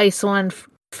like the ice one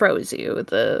froze you.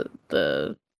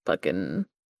 The fucking,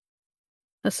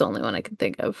 that's the only one I can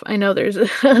think of. I know there's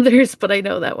others, but I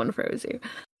know that one froze you.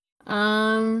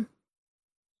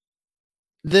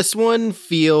 this one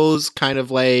feels kind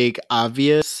of like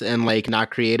obvious and like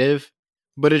not creative,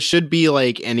 but it should be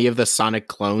like any of the Sonic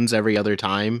clones every other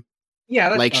time. Yeah,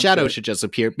 that Like sounds Shadow good. should just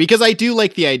appear, because I do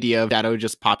like the idea of Shadow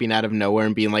just popping out of nowhere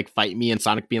and being like, "Fight me," and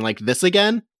Sonic being like, "This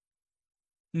again?"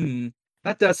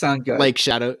 That does sound good. Like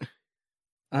Shadow.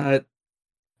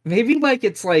 Maybe like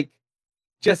it's like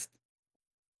just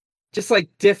like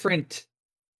different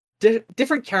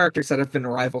characters that have been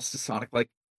rivals to Sonic. Like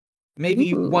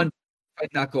maybe Ooh. one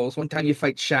fight Knuckles, one time you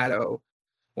fight Shadow,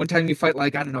 one time you fight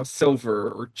like I don't know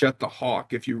Silver or Jet the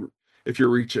Hawk if you're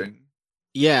reaching,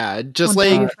 Yeah, just one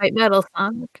time like you fight Metal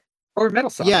Sonic. or Metal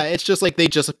Sonic. yeah, it's just like they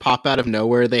just pop out of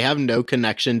nowhere. They have no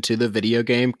connection to the video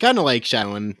game, kind of like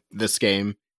Shadow in this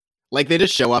game. Like they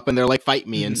just show up and they're like, "Fight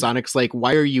me," and Mhm. Sonic's like,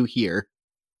 "Why are you here?"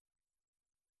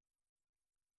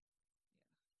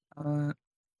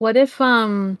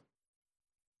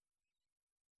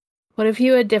 What if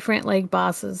you had different like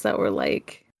bosses that were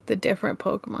like the different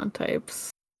Pokemon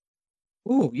types?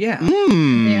 Ooh, yeah.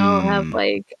 They all have Mm.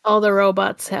 like all the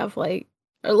robots have like,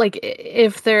 or like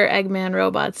if they're Eggman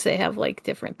robots, they have like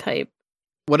different type.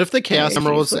 What if the Chaos Energies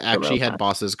Emeralds with the actually had robots.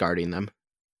 bosses guarding them,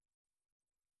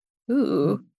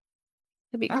 Ooh,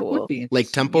 that'd be That cool. would be like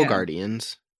interesting, Temple yeah.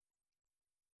 Guardians?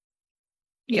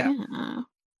 Yeah.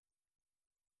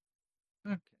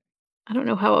 Okay. I don't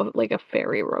know how like a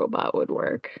fairy robot would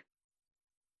work.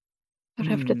 I'd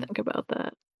have to Hmm. think about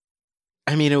that.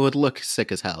 I mean, it would look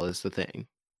sick as hell. Is the thing.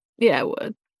 Yeah, I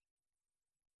would.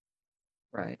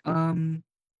 Right.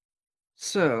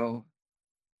 So,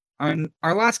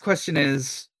 our last question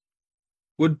is: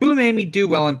 would Boom Amy do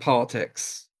well in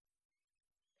politics?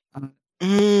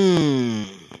 Mm.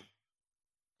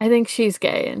 I think she's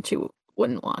gay and she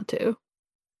wouldn't want to.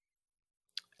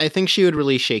 I think she would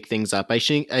really shake things up. I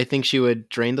think she would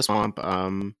drain the swamp.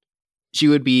 She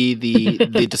would be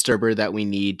the disturber that we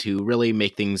need to really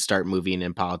make things start moving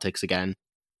in politics again.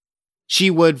 She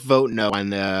would vote no on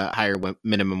the higher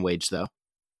minimum wage, though.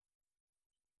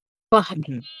 Fuck.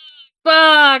 Mhm.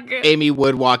 Fuck. Amy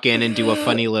would walk in and do a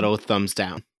funny little thumbs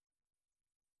down.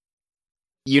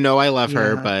 You know I love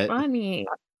her, Yeah. but Funny.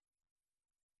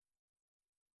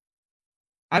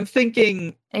 I'm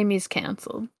thinking, Amy's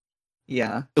canceled.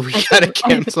 yeah. we I gotta shouldn't-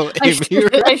 cancel I Amy.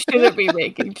 I shouldn't be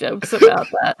making jokes about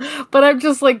that. But I'm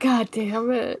just like, God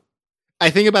damn it. I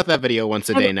think about that video once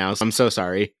a I day don't- now, so I'm so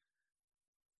sorry.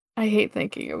 I hate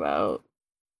thinking about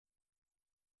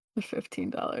the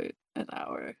 $15 an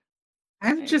hour.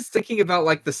 I'm just thinking about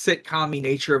like the sitcom-y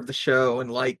nature of the show,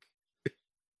 and like,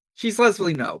 she's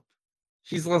Leslie Knope.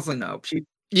 She's Leslie Knope. She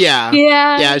Yeah.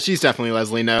 Yeah, she's definitely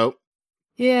Leslie Knope.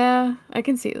 Yeah, I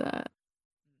can see that.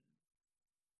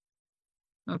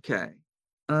 okay.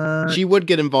 She would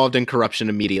get involved in corruption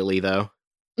immediately, though.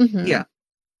 Mhm. Yeah.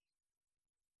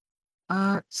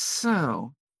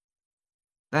 So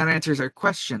that answers our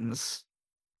questions.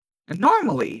 And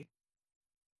normally,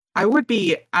 I would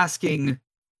be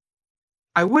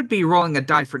rolling a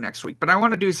die for next week, but I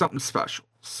want to do something special.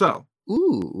 So,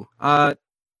 Ooh.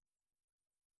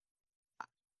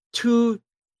 to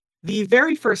the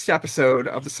very first episode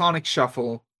of the Sonic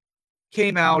Shuffle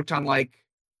came out on like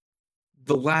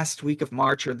the last week of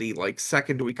March or the like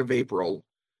second week of April.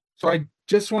 So I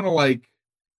just want to like,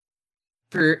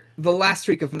 for the last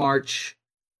week of March,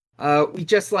 we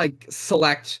just like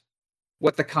select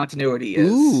what the continuity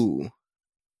is. Ooh.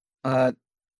 I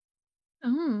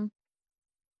Oh.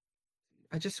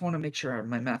 just want to make sure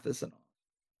my math isn't off.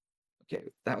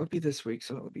 Okay, that would be this week,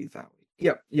 so it would be that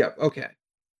week. Yep, okay.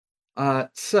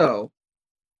 So,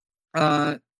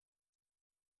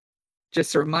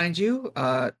 just to remind you,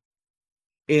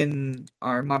 in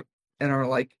our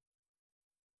like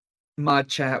mod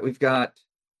chat, we've got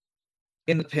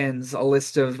in the pins a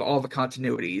list of all the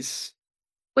continuities.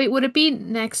 Wait, would it be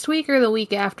next week or the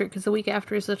week after? Because the week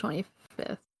after is the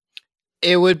 25th.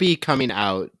 It would be coming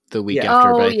out the week Yeah. after,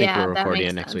 Oh, but I think yeah, we're that recording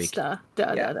makes it next sense. week. Duh.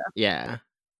 Yeah. Yeah.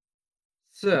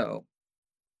 So,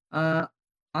 I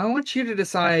want you to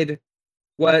decide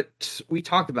what we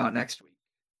talk about next week.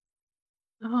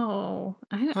 Oh,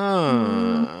 I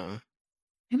Huh.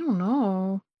 don't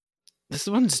know. This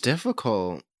one's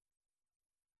difficult.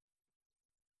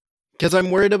 Because I'm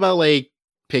worried about, like,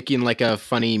 picking, like, a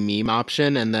funny meme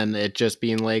option and then it just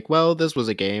being like, well, this was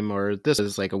a game or this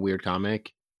is, like, a weird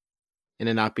comic. And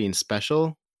it not being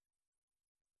special.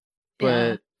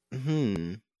 Yeah. But,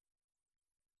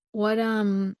 What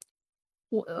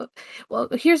well,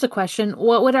 here's a question.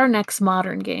 What would our next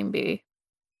modern game be?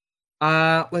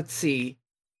 Let's see.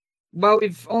 Well,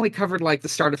 we've only covered like the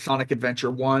start of Sonic Adventure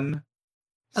 1.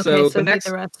 Okay, So so the next,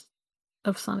 the rest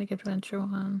of Sonic Adventure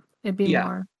 1. It'd be Yeah.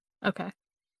 more. Okay.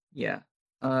 yeah.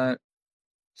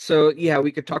 So yeah,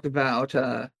 we could talk about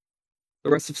the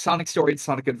rest of Sonic Story and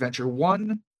Sonic Adventure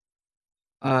 1.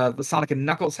 The Sonic and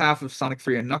Knuckles half of Sonic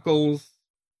 3 and Knuckles.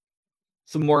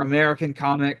 Some more American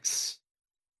comics.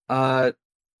 Some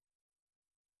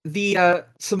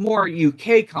more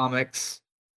UK comics.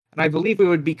 And I believe we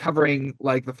would be covering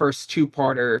like the first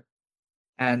two-parter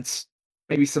and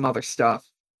maybe some other stuff.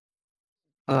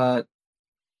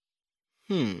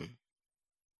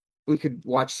 We could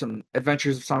watch some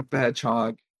Adventures of Sonic the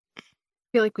Hedgehog. I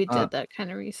feel like we did Uh, that kind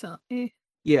of recently.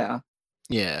 Yeah.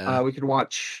 yeah. We could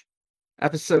watch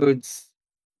episodes,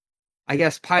 I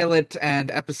guess, pilot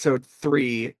and episode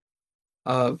 3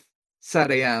 of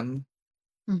Sad AM.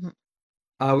 Mhm.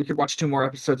 We could watch 2 more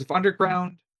episodes of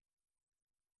Underground,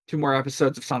 2 more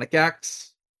episodes of Sonic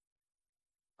X,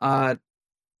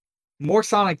 more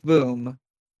Sonic Boom,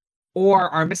 or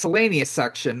our miscellaneous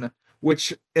section,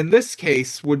 which in this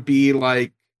case would be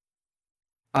like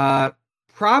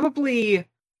probably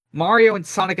Mario and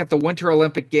Sonic at the Winter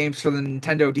Olympic Games for the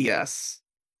Nintendo DS.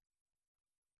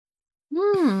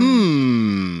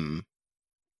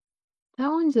 That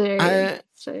one's very I-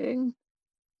 interesting.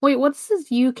 Wait, what's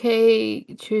this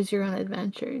UK Choose Your Own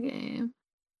Adventure game?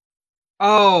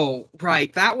 Oh,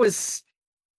 right. That was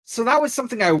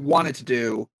something I wanted to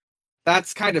do.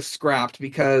 That's kind of scrapped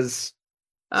because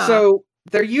so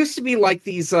there used to be like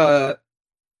these so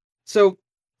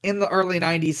in the early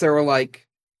 90s there were like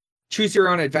choose your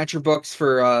own adventure books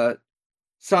for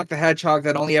Sonic the Hedgehog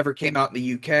that only ever came out in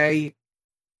the UK.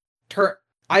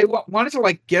 I wanted to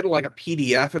like get like a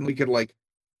PDF and we could like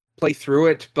play through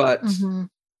it, but Mhm.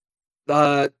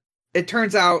 it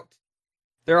turns out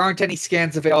there aren't any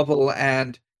scans available,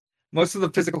 and most of the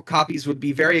physical copies would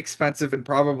be very expensive and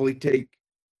probably take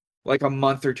like a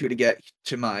month or two to get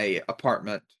to my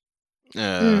apartment.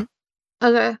 Okay.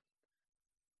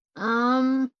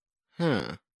 Huh.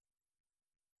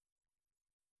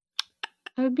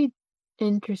 I would be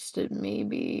interested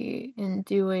maybe in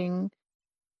doing,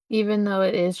 even though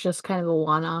it is just kind of a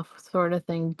one-off sort of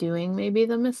thing, doing maybe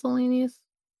the miscellaneous.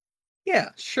 Yeah,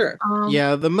 sure.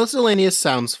 Yeah, the miscellaneous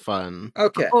sounds fun.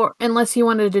 Okay. Or unless you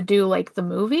wanted to do like the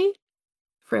movie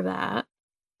for that.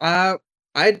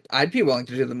 I'd be willing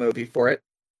to do the movie for it.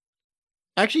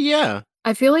 Actually, yeah.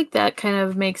 I feel like that kind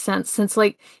of makes sense since,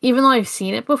 like, even though I've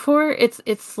seen it before,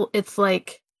 it's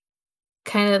like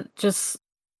kind of just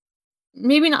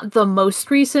maybe not the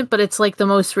most recent, but it's like the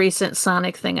most recent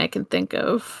Sonic thing I can think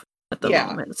of at the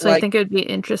moment. So I think it would be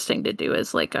interesting to do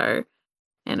as like our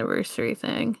anniversary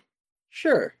thing.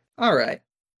 Sure. All right.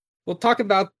 We'll talk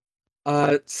about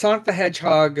Sonic the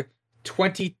Hedgehog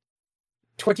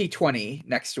 2020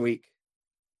 next week.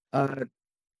 It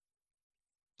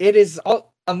is a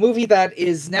movie that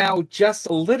is now just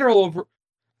a little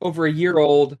over a year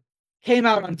old. Came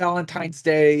out on Valentine's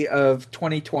Day of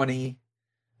 2020.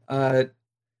 The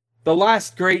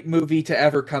last great movie to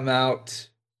ever come out.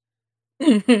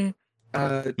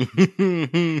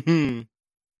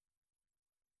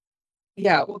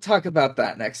 Yeah, we'll talk about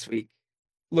that next week.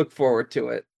 Look forward to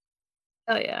it.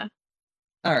 Oh yeah.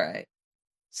 All right.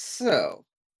 So,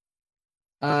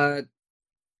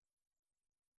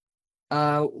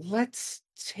 let's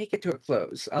take it to a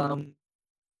close.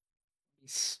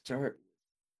 Start.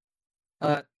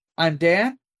 I'm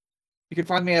Dan. You can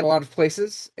find me at a lot of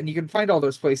places, and you can find all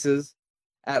those places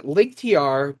at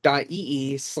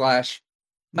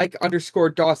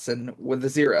linktr.ee/Mike_Dawson with a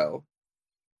 0.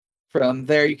 From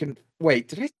there, you can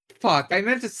wait. I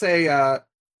meant to say.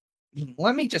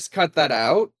 Let me just cut that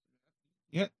out.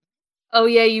 Yeah. Oh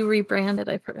yeah, you rebranded.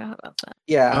 I forgot about that.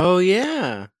 Yeah. Oh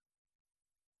yeah.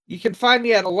 You can find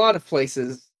me at a lot of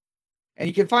places, and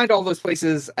you can find all those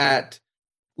places at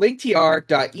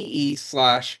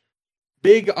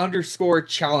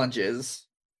linktr.ee/big_challenges.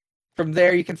 From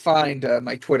there, you can find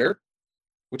my Twitter,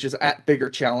 which is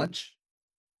 @biggerchallenge.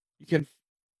 You can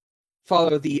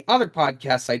follow the other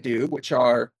podcasts I do, which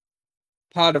are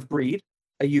Pod of Breed,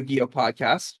 a Yu-Gi-Oh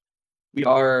podcast. We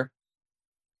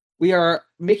are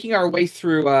making our way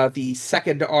through the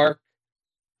second arc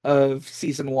of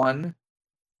season 1,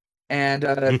 and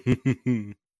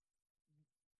the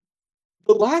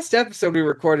last episode we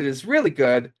recorded is really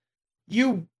good.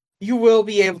 You will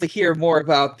be able to hear more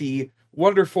about the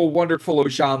wonderful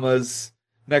Ojamas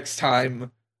next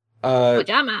time.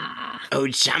 Ojama.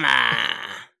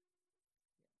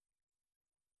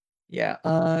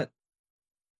 Yeah.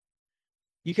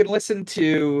 You can listen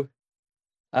to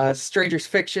Stranger's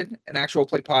Fiction, an actual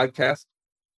play podcast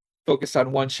focused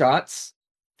on one-shots.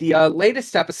 The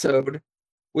latest episode,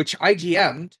 which I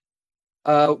GM'd,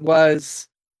 was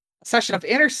a session of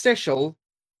Interstitial,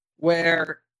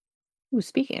 where... Ooh,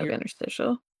 speaking of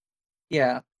Interstitial.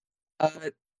 Yeah.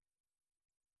 For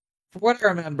what I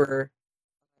remember,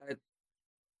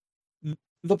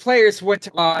 the players went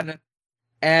on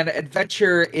an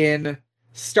adventure in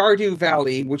Stardew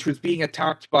Valley, which was being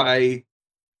attacked by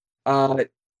Dr.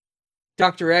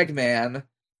 Eggman,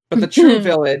 but the true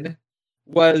villain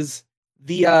was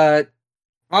the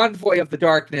envoy of the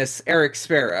darkness, Eric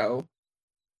Sparrow.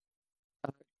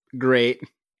 Great.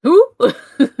 Who?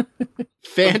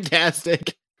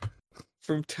 Fantastic.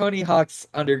 From Tony Hawk's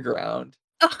Underground.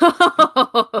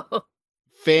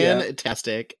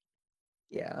 Fantastic.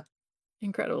 Yeah.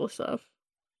 Incredible stuff.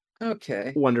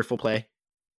 Okay. Wonderful play.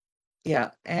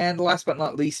 Yeah, and last but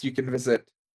not least, you can visit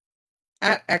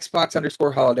at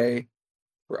Xbox_holiday,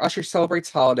 where Usher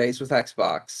celebrates holidays with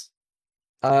Xbox.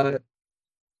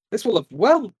 This will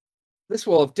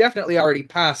have definitely already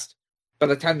passed by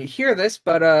the time you hear this,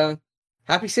 but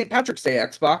happy St. Patrick's Day,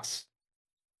 Xbox.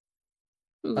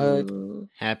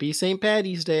 Happy St.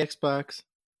 Patty's Day, Xbox.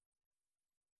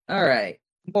 Alright.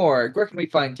 Morg, where can we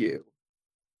find you?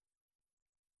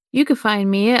 You can find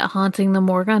me at Haunting the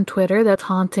Morg on Twitter. That's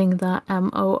Haunting the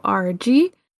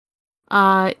MORG.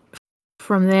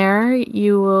 From there,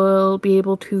 you will be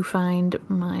able to find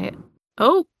my...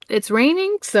 Oh, it's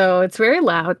raining, so it's very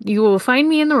loud. You will find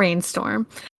me in the rainstorm.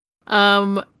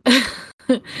 You'll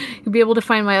be able to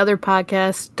find my other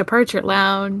podcast, Departure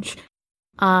Lounge,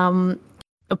 a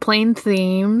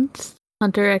plane-themed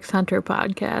Hunter x Hunter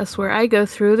podcast, where I go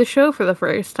through the show for the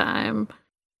first time.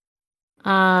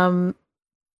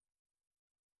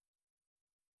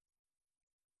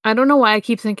 I don't know why I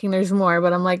keep thinking there's more,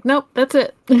 but I'm like, nope, that's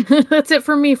it. That's it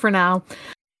for me for now.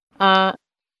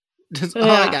 That's all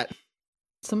I got.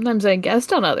 Sometimes I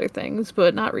guessed on other things,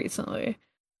 but not recently.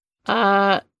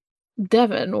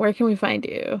 Devin, where can we find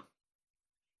you?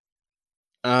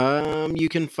 You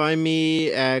can find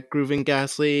me at Groovin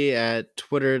Ghastly at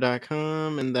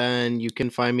twitter.com, and then you can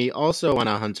find me also on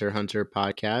a Hunter x Hunter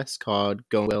podcast called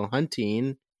Go Will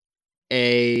Hunting.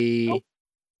 The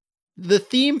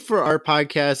theme for our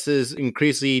podcast is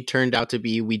increasingly turned out to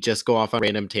be we just go off on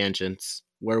random tangents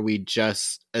where we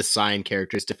just assign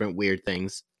characters different weird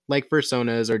things, like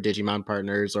personas or Digimon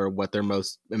partners or what their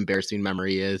most embarrassing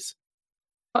memory is.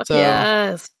 Fuck So-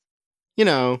 yes. You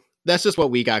know, that's just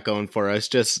what we got going for us,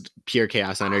 just pure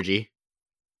chaos energy.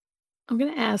 I'm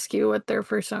gonna ask you what their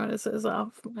personas is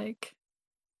off like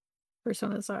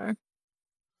personas are.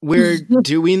 We're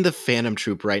doing the Phantom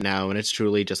Troop right now, and it's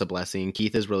truly just a blessing.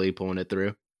 Keith is really pulling it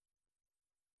through.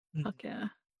 Fuck yeah.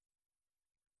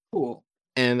 Cool.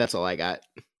 And that's all I got.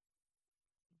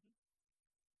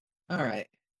 All right.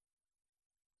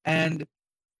 And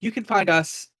you can find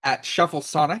us at Shuffle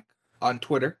Sonic on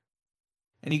Twitter.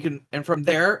 And from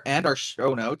there and our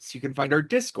show notes, you can find our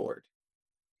Discord.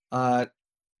 And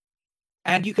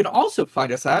you can also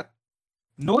find us at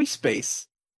noisepace.xyz.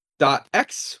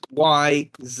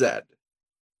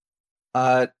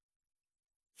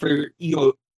 For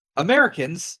you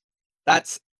Americans,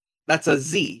 that's a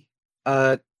Z.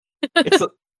 It's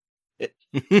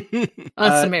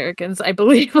Us Americans, I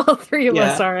believe all three of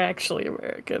us yeah. are actually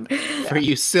American. For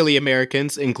you silly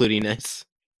Americans, including us.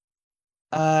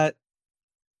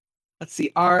 Let's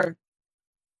see.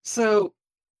 So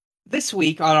this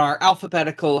week on our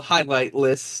alphabetical highlight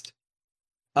list,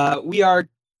 we are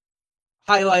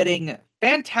highlighting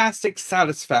Fantastic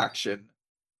Satisfaction,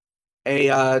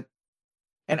 an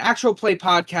actual play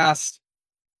podcast.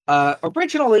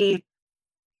 Originally,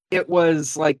 it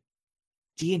was like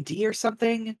D&D or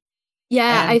something.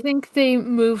 Yeah, And- I think they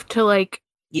moved to like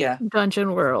Yeah,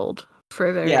 Dungeon World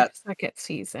for their Yeah. second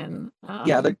season.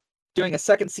 yeah, they're doing a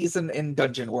second season in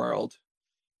Dungeon World.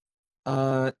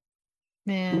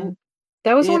 Man,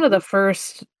 that was one it- of the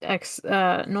first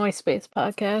Noise Space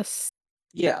podcasts.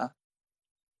 Yeah.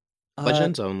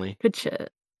 Legends only. Good shit.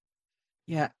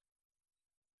 Yeah.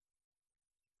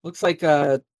 Looks like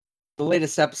the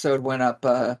latest episode went up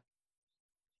a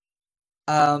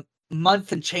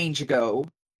month and change ago.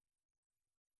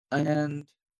 And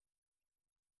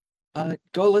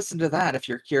go listen to that if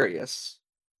you're curious.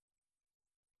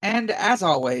 And as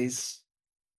always,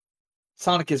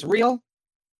 Sonic is real,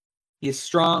 he is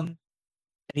strong, and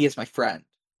he is my friend.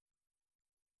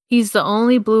 He's the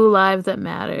only blue live that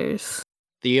matters.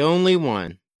 The only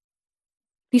one.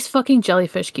 These fucking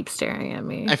jellyfish keep staring at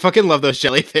me. I fucking love those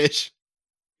jellyfish.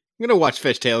 I'm gonna watch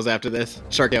Fish Tales after this.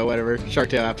 Shark Tale, whatever. Shark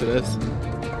Tale after this.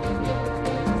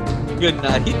 Good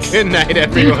night. Good night,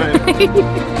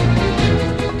 everyone.